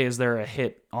like, hey, is there a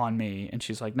hit on me? And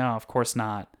she's like, no, of course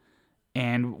not.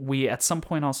 And we at some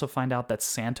point also find out that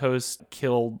Santos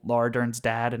killed Laura Dern's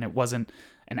dad, and it wasn't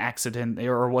an accident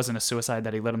or wasn't a suicide,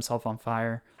 that he lit himself on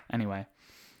fire. Anyway,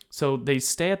 so they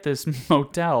stay at this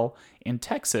motel in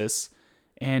Texas,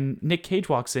 and Nick Cage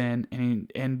walks in,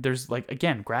 and there's like,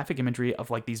 again, graphic imagery of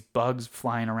like these bugs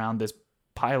flying around this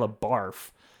pile of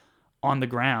barf on the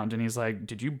ground. And he's like,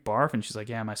 did you barf? And she's like,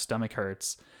 yeah, my stomach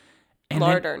hurts. And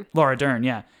Laura Dern,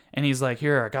 yeah. And he's like,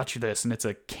 here, I got you this. And it's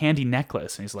a candy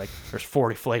necklace. And he's like, there's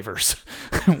 40 flavors.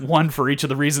 One for each of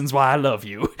the reasons why I love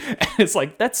you. And it's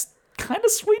like, that's kind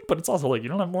of sweet, but it's also like you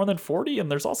don't have more than 40,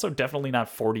 and there's also definitely not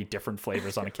 40 different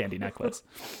flavors on a candy necklace.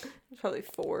 Probably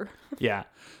 4. Yeah.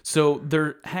 So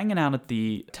they're hanging out at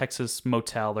the Texas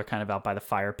motel. They're kind of out by the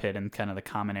fire pit and kind of the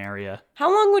common area. How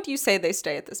long would you say they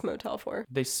stay at this motel for?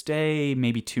 They stay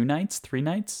maybe 2 nights, 3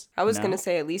 nights. I was No? going to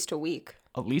say at least a week.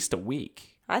 At least a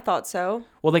week. I thought so.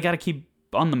 Well, they got to keep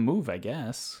on the move, I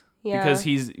guess. Yeah. Because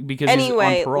he's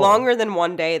Anyway, on parole. longer than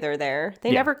one day they're there. They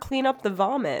Yeah. never clean up the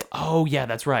vomit. Oh, yeah,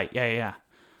 that's right. Yeah.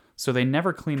 So they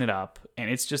never clean it up, and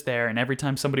it's just there, and every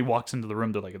time somebody walks into the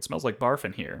room, they're like, it smells like barf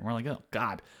in here. And we're like, oh,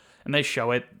 God. And they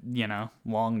show it,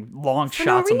 long For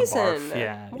shots no of the barf. reason.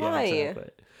 Yeah, Why? Yeah,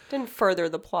 exactly. Didn't further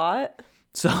the plot.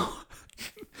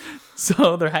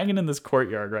 So they're hanging in this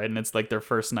courtyard, right? And it's like their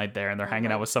first night there, and they're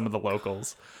hanging out with some of the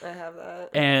locals. I have that.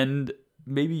 And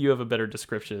maybe you have a better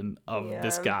description of Yeah,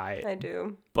 this guy. I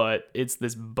do. But it's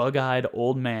this bug-eyed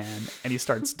old man, and he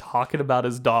starts talking about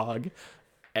his dog,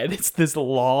 and it's this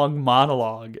long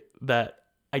monologue that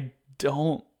I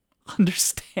don't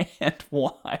understand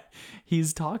why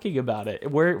he's talking about it.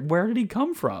 Where did he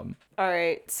come from? All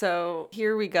right, so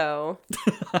here we go.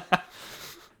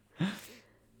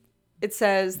 It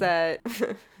says that,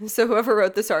 so whoever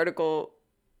wrote this article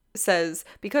says,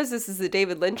 because this is the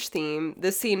David Lynch theme,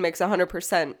 this scene makes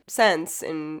 100% sense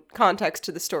in context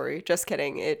to the story. Just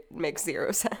kidding, it makes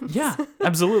 0 sense. Yeah,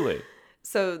 absolutely.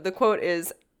 So the quote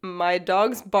is, my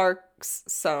dog's barks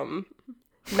some.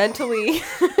 Mentally,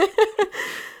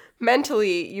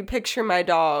 you picture my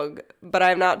dog, but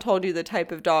I've not told you the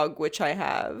type of dog which I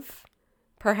have.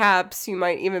 Perhaps you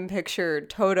might even picture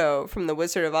Toto from The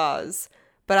Wizard of Oz,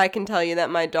 but I can tell you that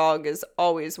my dog is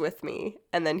always with me,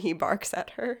 and then he barks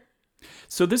at her.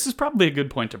 So this is probably a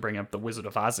good point to bring up the Wizard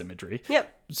of Oz imagery.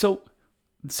 Yep. So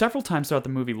several times throughout the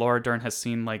movie, Laura Dern has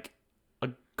seen like a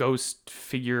ghost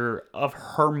figure of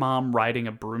her mom riding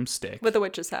a broomstick. With a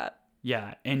witch's hat.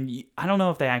 Yeah, and I don't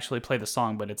know if they actually play the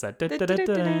song, but it's that.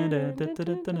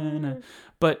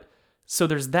 But so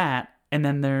there's that, and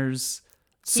then there's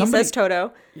somebody. He says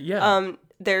Toto. Yeah.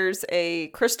 There's a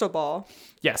crystal ball.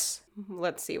 Yes.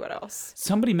 Let's see what else.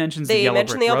 Somebody mentions They the Yellow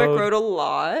mention Brick the Yellow Brick Road. Road a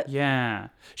lot. Yeah,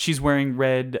 she's wearing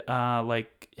red,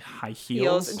 like high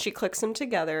heels. And she clicks them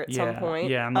together at some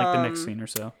point. Yeah, in like the next scene or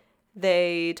so.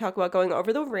 They talk about going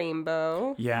over the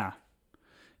rainbow. Yeah.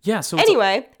 Yeah. So it's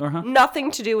Anyway, Uh-huh. nothing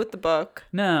to do with the book.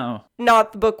 no,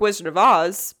 Not the book Wizard of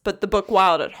Oz, but the book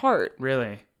Wild at Heart.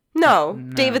 really. No,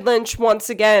 David Lynch,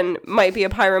 once again, might be a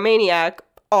pyromaniac,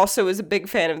 also is a big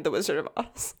fan of The Wizard of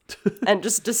Oz. And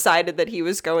just decided that he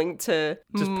was going to...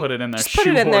 Just put it in there. Just put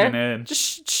it in shoehorn there. it in.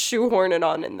 Just shoehorn it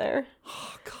on in there.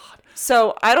 Oh God.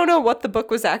 So, I don't know what the book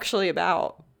was actually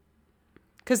about.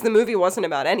 Because the movie wasn't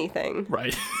about anything.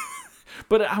 Right.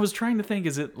 But I was trying to think,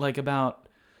 is it like about,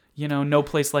 No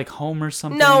Place Like Home or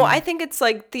something? No, I think it's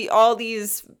like all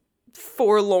these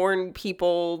forlorn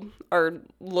people are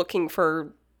looking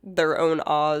for their own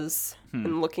Oz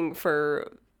and looking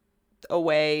for a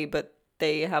way, but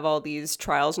they have all these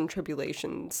trials and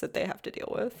tribulations that they have to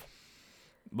deal with.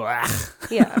 Blah.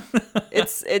 Yeah.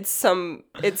 it's some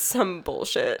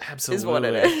bullshit. Absolutely. Is what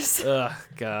it is. Ugh,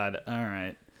 God. All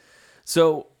right.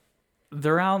 So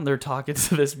they're out, they're talking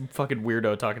to this fucking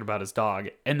weirdo talking about his dog,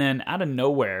 and then out of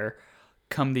nowhere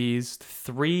come these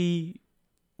 3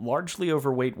 largely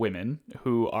overweight women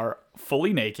who are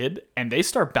fully naked, and they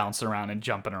start bouncing around and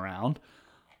jumping around.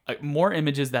 More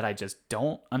images that I just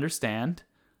don't understand,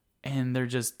 and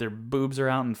their boobs are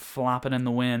out and flopping in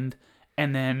the wind.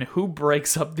 And then who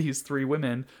breaks up these 3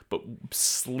 women but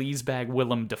sleazebag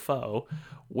Willem Dafoe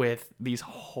with these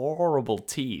horrible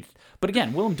teeth. But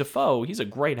again, Willem Dafoe, he's a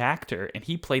great actor, and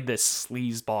he played this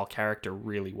sleazeball character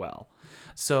really well.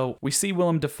 So we see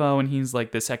Willem Dafoe, and he's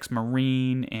like this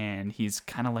ex-Marine, and he's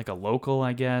kind of like a local,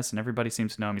 I guess, and everybody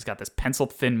seems to know him. He's got this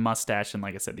pencil-thin mustache and,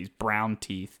 like I said, these brown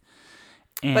teeth.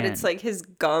 But it's like his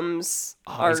gums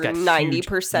are he's got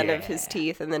 90% of his yeah.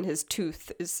 teeth, and then his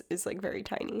tooth is like very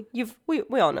tiny.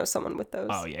 We all know someone with those.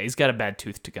 Oh, yeah, he's got a bad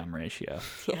tooth to gum ratio.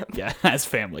 Yeah. Yeah, as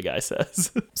Family Guy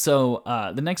says. So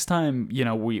the next time,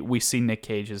 we see Nick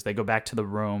Cage is they go back to the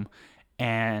room,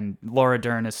 and Laura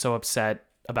Dern is so upset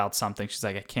about something. She's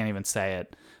like, I can't even say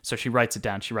it. So she writes it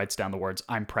down. She writes down the words,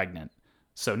 I'm pregnant.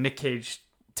 So Nick Cage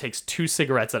takes 2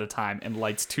 cigarettes at a time and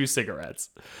lights 2 cigarettes.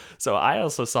 So I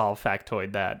also saw a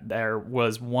factoid that there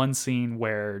was one scene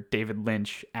where David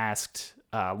Lynch asked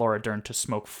Laura Dern to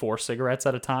smoke 4 cigarettes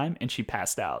at a time, and she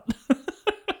passed out.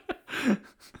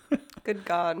 Good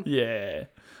God. Yeah.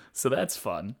 So that's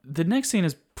fun. The next scene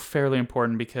is fairly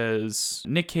important because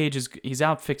Nick Cage he's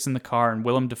out fixing the car, and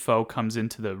Willem Dafoe comes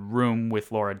into the room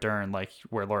with Laura Dern, like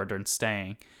where Laura Dern's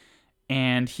staying.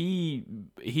 And he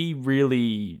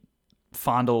really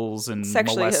fondles and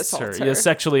Sexually molests her. assaults her. Yeah,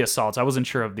 sexually assaults. I wasn't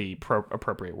sure of the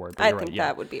appropriate word. But I you're think right, yeah.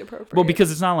 that would be appropriate. Well,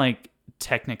 because it's not like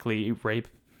technically rape,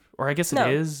 or I guess it No,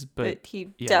 is, but he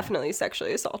yeah. definitely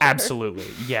sexually assaulted her. Absolutely,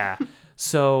 yeah.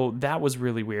 So that was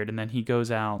really weird. And then he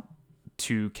goes out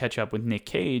to catch up with Nick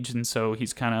Cage, and so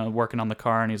he's kind of working on the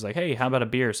car, and he's like, "Hey, how about a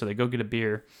beer?" So they go get a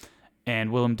beer,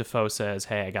 and Willem Dafoe says,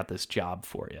 "Hey, I got this job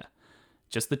for you.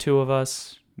 Just the two of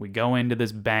us. We go into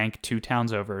this bank 2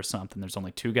 towns over or something. There's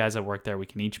only 2 guys that work there. We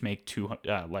can each make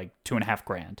like $2.5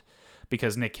 grand,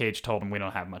 because Nick Cage told him we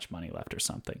don't have much money left or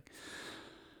something."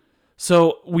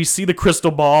 So we see the crystal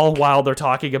ball while they're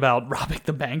talking about robbing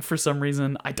the bank for some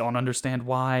reason. I don't understand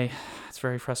why. It's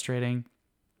very frustrating.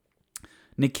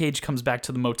 Nick Cage comes back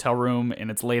to the motel room,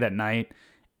 and it's late at night,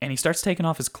 and he starts taking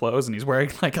off his clothes, and he's wearing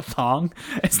like a thong.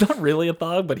 It's not really a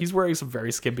thong, but he's wearing some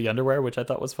very skimpy underwear, which I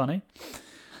thought was funny.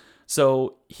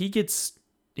 So he's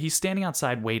standing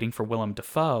outside waiting for Willem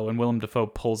Dafoe, and Willem Dafoe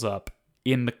pulls up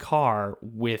in the car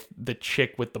with the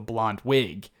chick with the blonde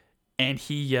wig, and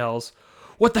he yells,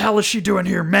 "What the hell is she doing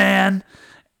here, man?"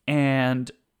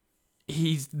 And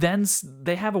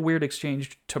they have a weird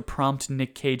exchange to prompt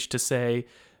Nick Cage to say,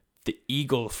 "The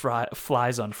eagle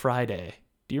flies on Friday."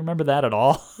 Do you remember that at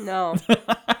all? No.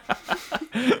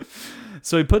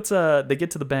 So they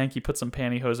get to the bank, he puts some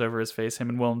pantyhose over his face, him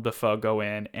and Willem Dafoe go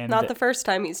in. And Not the first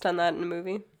time he's done that in a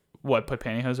movie. What, put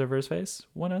pantyhose over his face?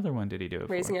 What other one did he do it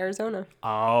Raising for? Arizona.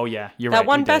 Oh, yeah, you're right. That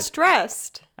one he did. Best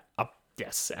Dressed.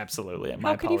 Yes, absolutely.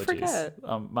 How could you forget?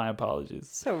 My apologies.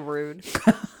 So rude.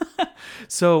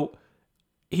 So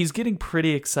he's getting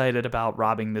pretty excited about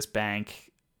robbing this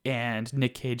bank, and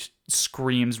Nick Cage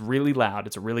screams really loud.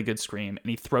 It's a really good scream, and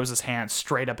he throws his hands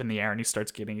straight up in the air, and he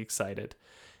starts getting excited.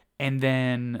 And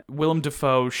then Willem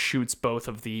Dafoe shoots both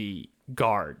of the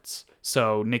guards.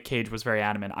 So Nick Cage was very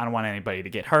adamant, "I don't want anybody to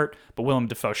get hurt," but Willem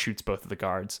Dafoe shoots both of the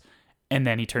guards. And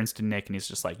then he turns to Nick and he's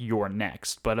just like, "You're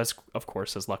next." But of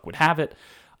course, as luck would have it,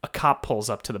 a cop pulls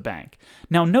up to the bank.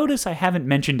 Now, notice I haven't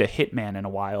mentioned a hitman in a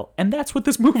while, and that's what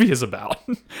this movie is about.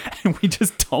 And we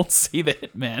just don't see the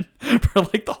hitman for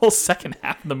like the whole second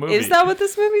half of the movie. Is that what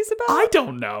this movie's about? I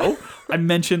don't know. I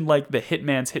mentioned like the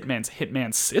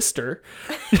hitman's sister.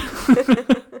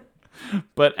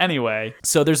 But anyway,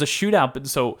 so there's a shootout.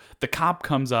 So the cop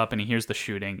comes up and he hears the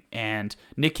shooting, and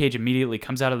Nick Cage immediately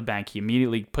comes out of the bank. He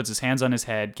immediately puts his hands on his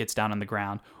head, gets down on the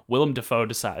ground. Willem Dafoe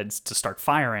decides to start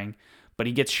firing, but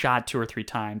he gets shot 2 or 3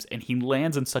 times, and he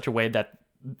lands in such a way that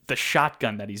the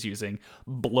shotgun that he's using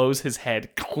blows his head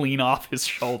clean off his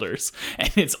shoulders,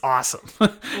 and it's awesome.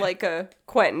 Like a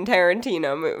Quentin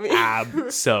Tarantino movie.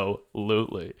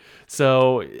 Absolutely.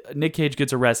 So Nick Cage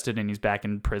gets arrested, and he's back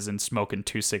in prison smoking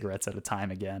 2 cigarettes at a time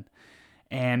again.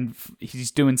 And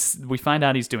we find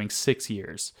out he's doing 6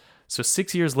 years. So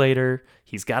 6 years later,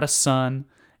 he's got a son,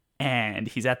 and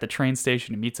he's at the train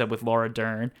station and meets up with Laura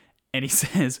Dern, and he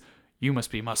says, "You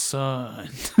must be my son.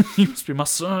 You must be my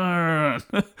son."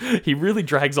 He really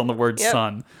drags on the word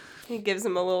son. He gives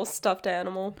him a little stuffed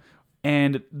animal.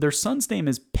 And their son's name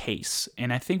is Pace.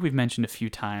 And I think we've mentioned a few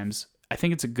times, I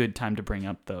think it's a good time to bring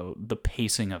up, though, the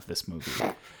pacing of this movie.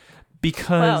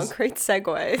 Because... Wow, great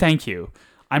segue. Thank you.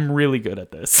 I'm really good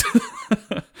at this.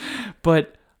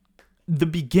 But the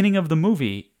beginning of the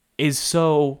movie is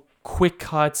so quick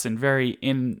cuts and very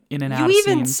in and out of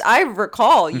scenes. I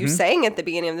recall you saying at the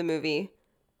beginning of the movie,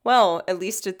 "Well, at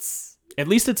least it's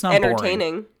not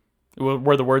entertaining." Boring.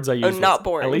 Were the words I used. Not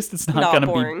boring. At least it's not going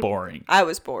to be boring. I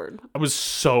was bored. I was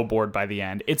so bored by the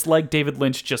end. It's like David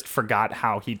Lynch just forgot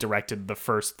how he directed the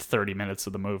first 30 minutes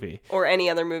of the movie. Or any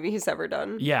other movie he's ever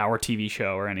done. Yeah, or TV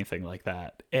show or anything like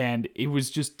that. And it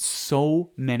was just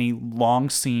so many long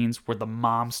scenes where the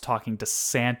mom's talking to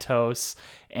Santos,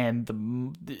 and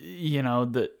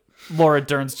the Laura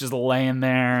Dern's just laying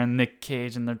there, and Nick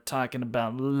Cage, and they're talking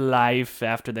about life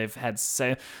after they've had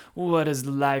what does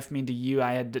life mean to you?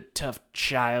 I had a tough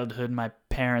childhood. My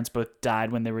parents both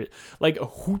died when they were like,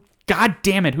 God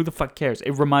damn it, who the fuck cares?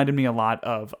 It reminded me a lot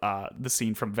of the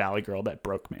scene from Valley Girl that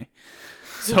broke me.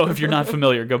 So if you're not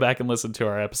familiar, go back and listen to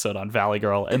our episode on Valley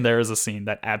Girl, and there is a scene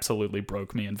that absolutely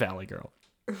broke me in Valley Girl.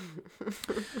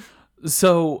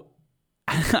 So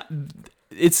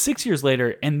it's 6 years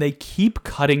later, and they keep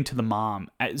cutting to the mom.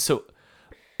 So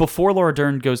before Laura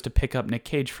Dern goes to pick up Nick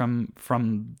Cage from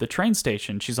the train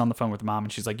station, she's on the phone with the mom,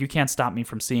 and she's like, "You can't stop me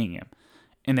from seeing him."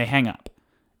 And they hang up.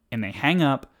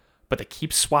 But they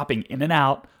keep swapping in and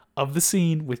out of the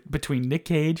scene between Nick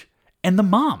Cage and the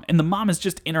mom. And the mom is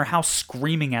just in her house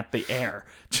screaming at the air.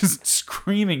 Just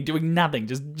screaming, doing nothing,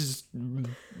 just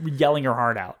yelling her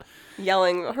heart out.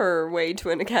 Yelling her way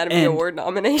to an Academy Award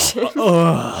nomination.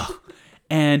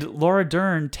 And Laura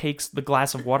Dern takes the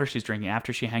glass of water she's drinking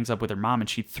after she hangs up with her mom, and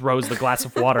she throws the glass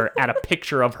of water at a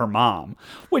picture of her mom,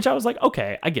 which I was like,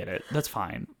 okay, I get it. That's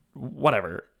fine.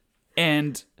 Whatever.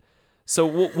 And so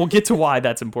we'll get to why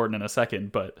that's important in a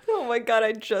second, but... Oh my god,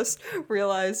 I just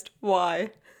realized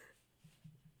why.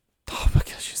 Oh my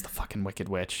god, she's the fucking Wicked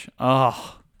Witch.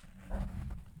 Oh.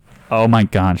 Oh my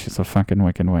god, she's a fucking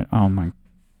Wicked Witch. Oh my...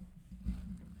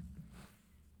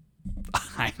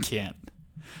 I can't.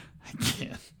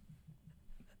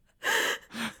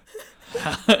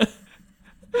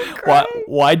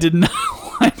 Why didn't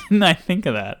I think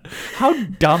of that? How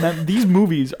dumb these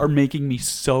movies are making me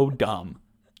so dumb.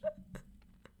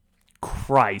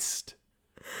 Christ.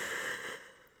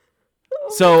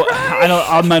 So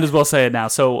I might as well say it now.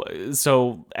 So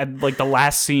at like the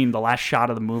last scene, the last shot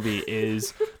of the movie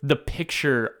is the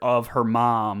picture of her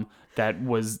mom that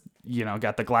was,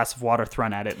 got the glass of water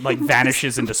thrown at it, like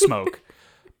vanishes into smoke.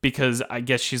 Because I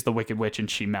guess she's the Wicked Witch and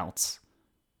she melts.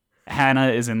 Hannah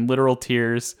is in literal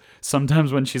tears.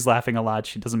 Sometimes when she's laughing a lot,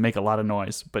 she doesn't make a lot of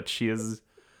noise, but she is...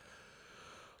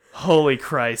 Holy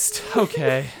Christ.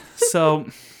 Okay. So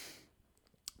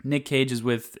Nick Cage is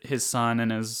with his son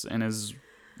and his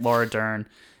Laura Dern,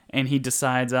 and he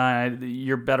decides,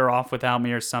 you're better off without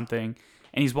me or something.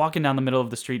 And he's walking down the middle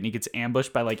of the street and he gets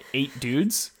ambushed by like 8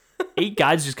 dudes. 8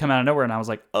 guys just come out of nowhere, and I was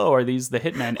like, "Oh, are these the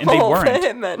hitmen?" And they weren't. The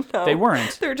hitmen, no. They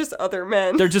weren't. They're just other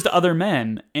men. They're just other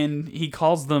men, and he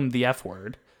calls them the F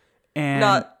word, and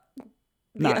not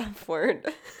the F word.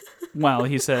 Well,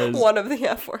 he says one of the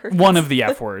F words. One of the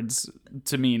F words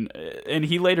to mean, and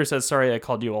he later says, "Sorry, I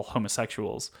called you all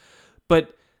homosexuals,"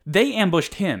 but they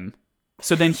ambushed him,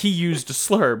 so then he used a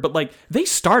slur, but like they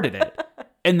started it.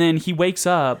 And then he wakes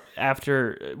up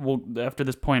after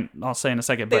this point, I'll say in a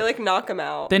second. But they like knock him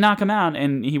out. They knock him out,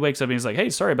 and he wakes up and he's like, "Hey,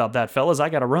 sorry about that, fellas. I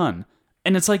gotta run."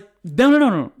 And it's like,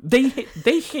 no. They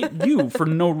hit you for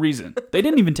no reason. They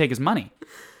didn't even take his money.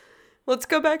 Let's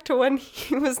go back to when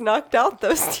he was knocked out,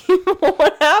 those two.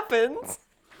 What happens?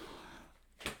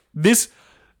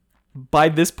 By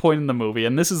this point in the movie,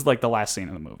 and this is like the last scene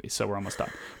of the movie, so we're almost done.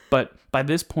 But by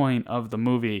this point of the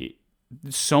movie,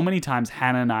 so many times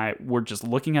Hannah and I were just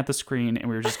looking at the screen and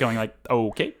we were just going like,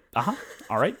 okay, all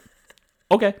right,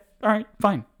 okay, all right,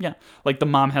 fine, yeah. Like the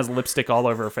mom has lipstick all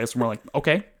over her face and we're like,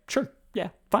 okay, sure, yeah,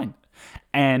 fine.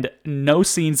 And no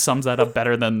scene sums that up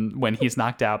better than when he's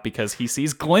knocked out because he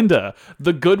sees Glinda,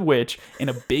 the good witch, in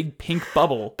a big pink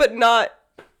bubble. But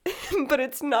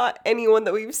it's not anyone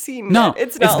that we've seen. No, yet.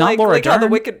 It's not like Laura Dern. How the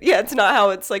Wicked. Yeah, it's not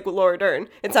how it's like Laura Dern.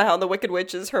 It's not how the Wicked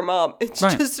Witch is her mom. It's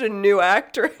just a new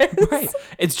actress. Right.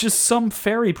 It's just some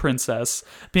fairy princess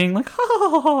being like,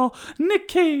 "Oh, Nick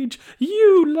Cage,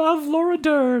 you love Laura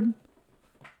Dern."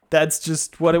 That's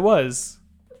just what it was.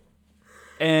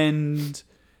 And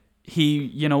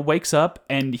he, wakes up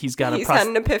and he's got had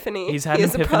an epiphany. He's had he an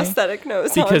has epiphany. A prosthetic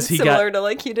nose because on, similar to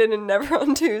like he did in Never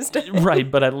on Tuesday. Right,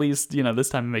 but at least, this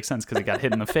time it makes sense because he got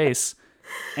hit in the face.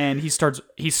 And he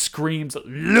screams,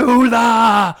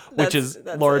 "Lula!" which is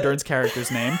Laura Dern's character's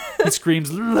name. He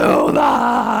screams,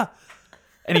 "Lula!"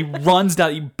 And he runs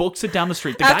down, he books it down the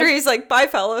street. After he's like, "Bye,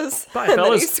 fellas." Bye,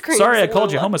 fellas. Sorry I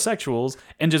called you homosexuals.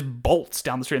 And just bolts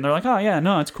down the street. And they're like, "Oh, yeah,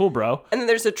 no, it's cool, bro." And then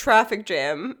there's a traffic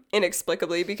jam,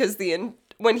 inexplicably, because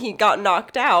when he got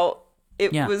knocked out,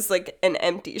 it was like an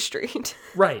empty street.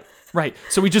 Right.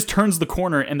 So he just turns the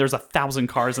corner and there's 1,000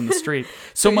 cars in the street.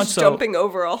 So much so, jumping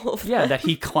over all of them. Yeah, that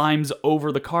he climbs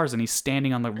over the cars and he's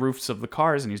standing on the roofs of the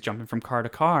cars and he's jumping from car to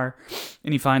car.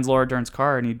 And he finds Laura Dern's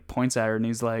car and he points at her and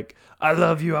he's like, "I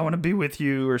love you, I want to be with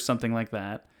you," or something like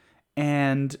that.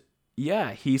 And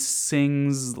yeah, he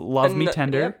sings "Love Me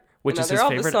Tender," which is his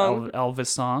favorite Elvis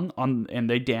song, and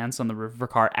they dance on the roof of her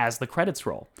car as the credits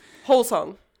roll. Whole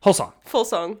song. Full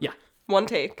song. Yeah. One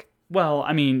take. Well,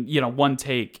 I mean, one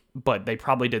take, but they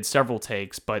probably did several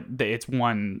takes, but it's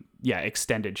one,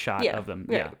 extended shot of them.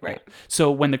 Yeah, right. So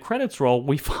when the credits roll,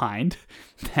 we find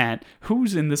that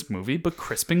who's in this movie but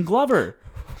Crispin Glover?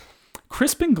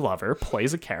 Crispin Glover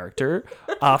plays a character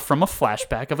from a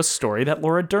flashback of a story that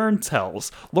Laura Dern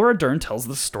tells. Laura Dern tells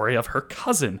the story of her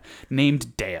cousin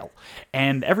named Dale,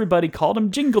 and everybody called him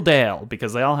Jingle Dale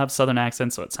because they all have southern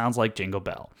accents, so it sounds like Jingle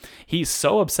Bell. He's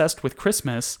so obsessed with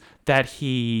Christmas that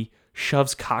he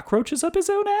shoves cockroaches up his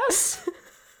own ass.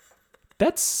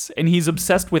 And he's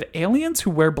obsessed with aliens who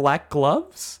wear black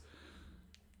gloves.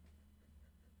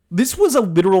 This was a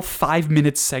literal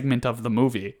 5-minute segment of the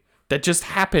movie that just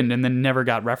happened and then never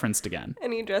got referenced again.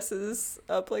 And he dresses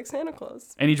up like Santa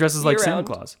Claus. Santa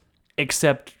Claus.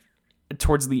 Except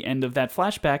towards the end of that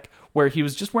flashback where he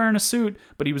was just wearing a suit,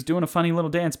 but he was doing a funny little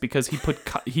dance because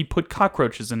he put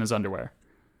cockroaches in his underwear.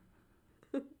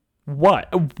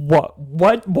 What?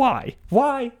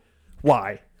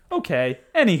 Why? Okay.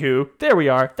 Anywho, there we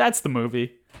are. That's the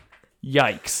movie.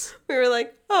 Yikes. We were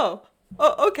like, oh,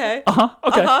 okay.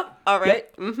 Okay. All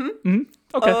right. Mm-hmm.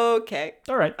 Okay. Okay.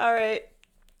 All right. All right.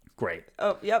 Great.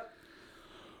 Oh, yep.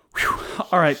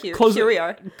 All right. Here we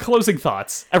are. Closing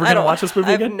thoughts. Ever gonna watch this movie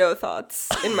I again? have no thoughts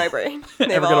in my brain.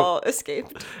 They've Ever gonna- all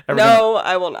escaped. Ever No,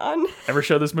 I will not. Ever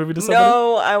show this movie to somebody?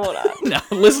 No, I will not. No,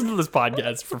 listen to this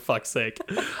podcast for fuck's sake.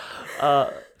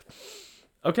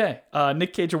 Okay,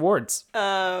 Nick Cage awards.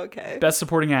 Okay. Best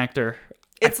Supporting Actor.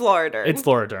 It's Laura Dern. It's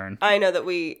Laura Dern I know that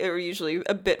we are usually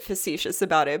a bit facetious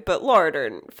about it, but Laura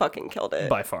Dern fucking killed it.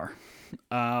 by far.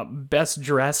 Best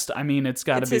Dressed. I mean, it's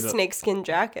got to It's be his snakeskin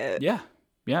jacket. Yeah,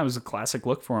 it was a classic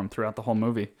look for him throughout the whole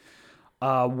movie.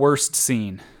 Worst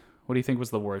scene. What do you think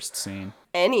was the worst scene?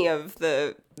 Any of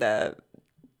the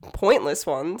pointless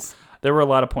ones. There were a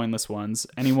lot of pointless ones.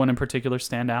 Anyone in particular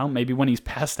stand out? Maybe when he's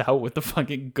passed out with the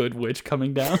fucking good witch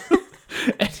coming down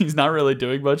and he's not really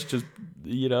doing much, just,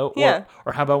 Yeah.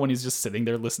 Or how about when he's just sitting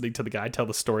there listening to the guy tell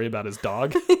the story about his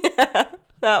dog?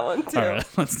 That one too. All right,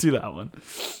 let's do that one.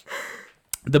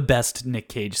 The best Nick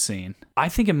Cage scene. I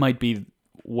think it might be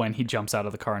when he jumps out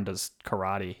of the car and does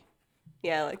karate.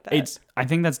 Yeah, I like that. I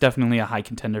think that's definitely a high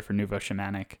contender for Nouveau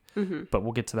Shamanic, Mm-hmm. but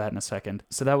we'll get to that in a second.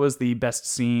 So that was the best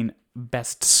scene,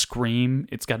 best scream.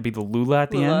 It's got to be the Lula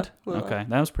at the end. Lula. Okay,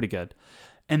 that was pretty good.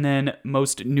 And then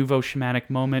most Nouveau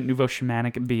Shamanic moment, Nouveau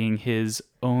Shamanic being his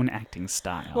own acting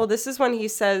style. Well, this is when he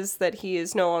says that he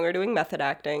is no longer doing method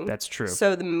acting. That's true.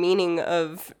 So the meaning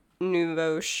of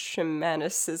Nouveau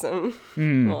Shamanicism,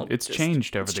 It's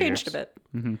changed over the years. changed a bit.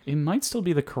 Mm-hmm. It might still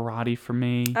be the karate for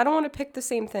me. I don't want to pick the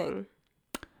same thing.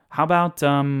 How about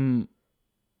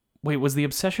wait, was the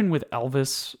obsession with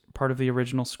Elvis part of the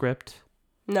original script?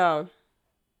 No.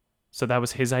 So that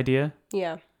was his idea?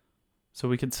 Yeah. So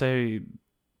we could say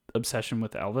obsession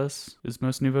with Elvis is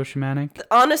most Nouveau Shamanic?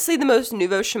 Honestly, the most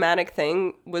Nouveau Shamanic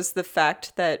thing was the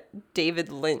fact that David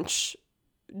Lynch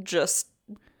just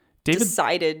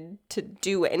decided to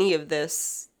do any of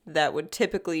this that would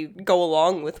typically go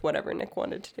along with whatever Nick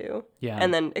wanted to do. Yeah.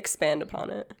 And then expand upon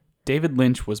it. David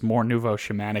Lynch was more Nouveau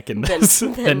Shamanic in this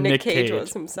than Nick Cage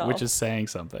was himself. which is saying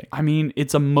something. I mean,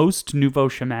 it's a most Nouveau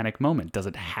Shamanic moment. Does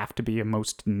it have to be a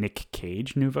most Nick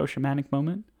Cage Nouveau Shamanic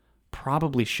moment?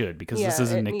 Probably should, because this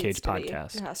is a it Nick needs Cage to be.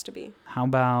 podcast. It has to be. How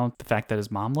about the fact that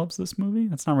his mom loves this movie?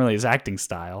 That's not really his acting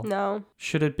style. No.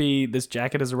 Should it be this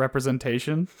jacket is a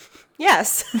representation?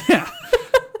 Yes. Yeah.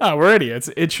 Oh, we're idiots.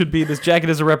 It should be this jacket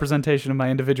is a representation of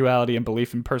my individuality and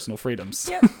belief in personal freedoms.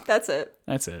 Yep, that's it.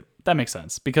 That's it. That makes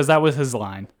sense, because that was his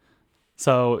line.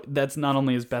 So that's not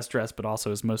only his best dress, but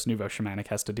also his most Nouveau Shamanic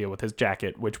has to deal with his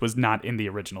jacket, which was not in the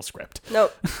original script.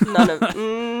 Nope. None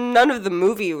of the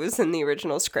movie was in the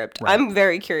original script. Right. I'm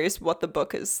very curious what the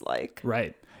book is like.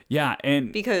 Right. Yeah,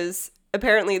 and Because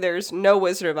apparently there's no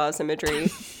Wizard of Oz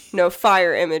imagery, no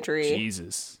fire imagery,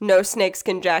 Jesus. no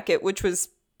snakeskin jacket, which was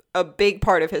a big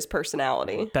part of his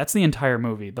personality. That's the entire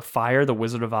movie. The fire, the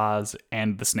Wizard of Oz,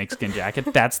 and the snakeskin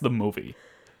jacket. That's the movie.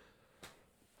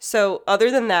 So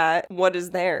other than that, what is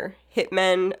there?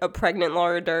 Hitmen, a pregnant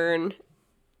Laura Dern,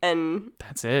 and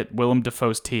That's it. Willem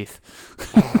Dafoe's teeth.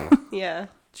 yeah.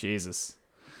 Jesus.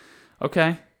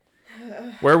 Okay.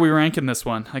 Where are we ranking this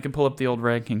one? I can pull up the old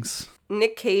rankings.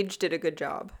 Nick Cage did a good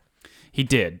job. He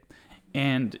did.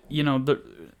 And,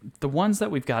 the ones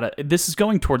that we've got, this is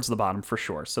going towards the bottom for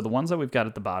sure. So the ones that we've got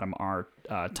at the bottom are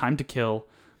Time to Kill,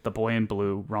 The Boy in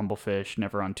Blue, Rumblefish,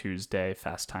 Never on Tuesday,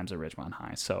 Fast Times at Ridgemont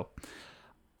High. So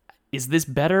is this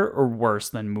better or worse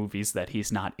than movies that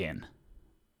he's not in?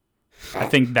 I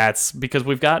think that's because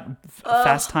we've got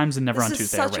Fast Times and Never on Tuesday.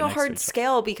 This is such a hard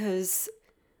scale because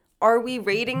are we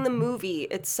rating the movie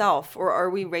itself or are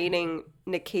we rating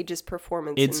Nick Cage's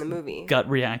performance in the movie? Gut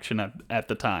reaction at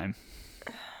the time.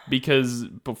 Because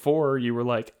before you were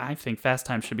like, I think Fast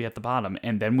Times should be at the bottom.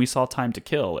 And then we saw Time to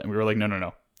Kill and we were like,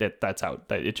 no. That's out.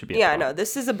 It should be at the bottom. No,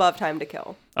 this is above Time to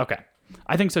Kill. Okay.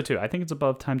 I think so too. I think it's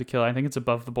above Time to Kill. I think it's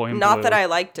above The Boy in Blue. Not that I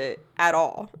liked it at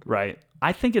all. Right.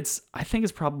 I think it's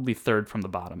probably third from the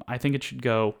bottom. I think it should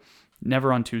go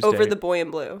Never on Tuesday. Over The Boy in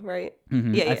Blue, right?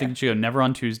 Mm-hmm. Yeah, I think it should go Never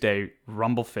on Tuesday,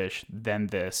 Rumblefish, then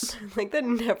this. Like the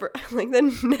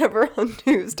Never on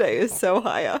Tuesday is so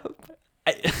high up.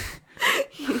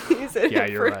 He's in Yeah,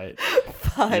 it you're for right.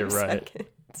 5 You're right.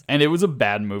 seconds. And it was a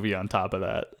bad movie on top of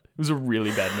that. It was a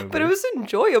really bad movie. But it was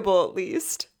enjoyable at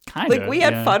least. Kinda, Like we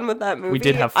had fun with that movie. We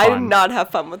did have I did fun. not have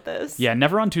fun with this. Yeah,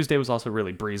 Never on Tuesday was also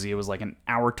really breezy. It was like an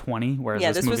hour 20, whereas Yeah,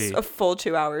 this this movie... was a full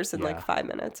 2 hours and Yeah. like 5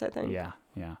 minutes, I think. Yeah.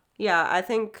 Yeah, I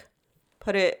think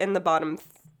put it in the bottom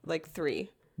 3.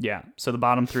 Yeah. So the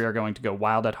bottom 3 are going to go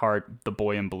Wild at Heart, The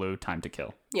Boy in Blue, Time to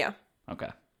Kill. Yeah. Okay.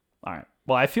 All right.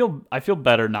 Well, I feel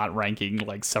better not ranking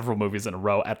like several movies in a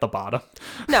row at the bottom.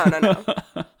 No.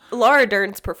 Laura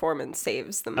Dern's performance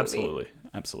saves the movie.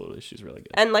 Absolutely. She's really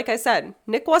good. And like I said,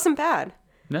 Nick wasn't bad.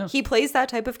 No. He plays that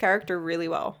type of character really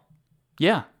well.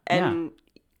 Yeah. And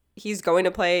he's going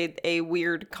to play a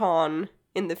weird con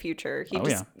in the future.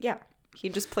 He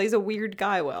just plays a weird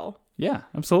guy well. Yeah,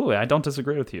 absolutely. I don't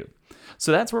disagree with you.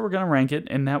 So that's where we're going to rank it,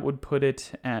 and that would put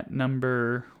it at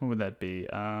number, what would that be?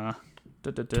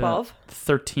 12?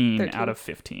 13 out of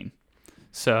 15.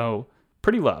 So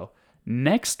pretty low.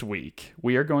 Next week,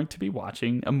 we are going to be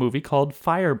watching a movie called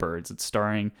Firebirds. It's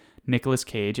starring Nicolas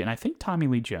Cage and I think Tommy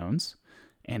Lee Jones.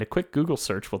 And a quick Google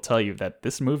search will tell you that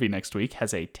this movie next week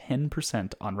has a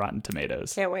 10% on Rotten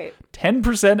Tomatoes. Can't wait.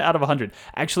 10% out of 100.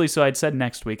 Actually, so I'd said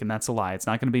next week, and that's a lie. It's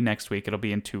not going to be next week. It'll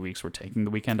be in 2 weeks. We're taking the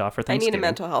weekend off for Thanksgiving. I need a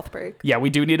mental health break. Yeah, we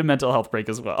do need a mental health break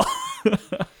as well.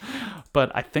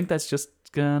 But I think that's just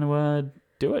going to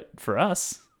do it for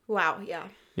us. Wow, yeah.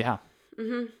 Yeah.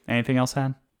 Mm-hmm. Anything else,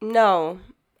 Han? No.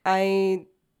 I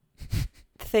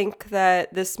think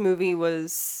that this movie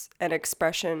was an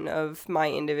expression of my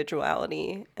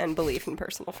individuality and belief in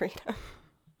personal freedom.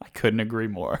 I couldn't agree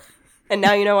more. And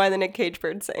now you know why the Nick Cage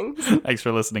bird sings. Thanks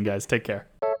for listening, guys. Take care.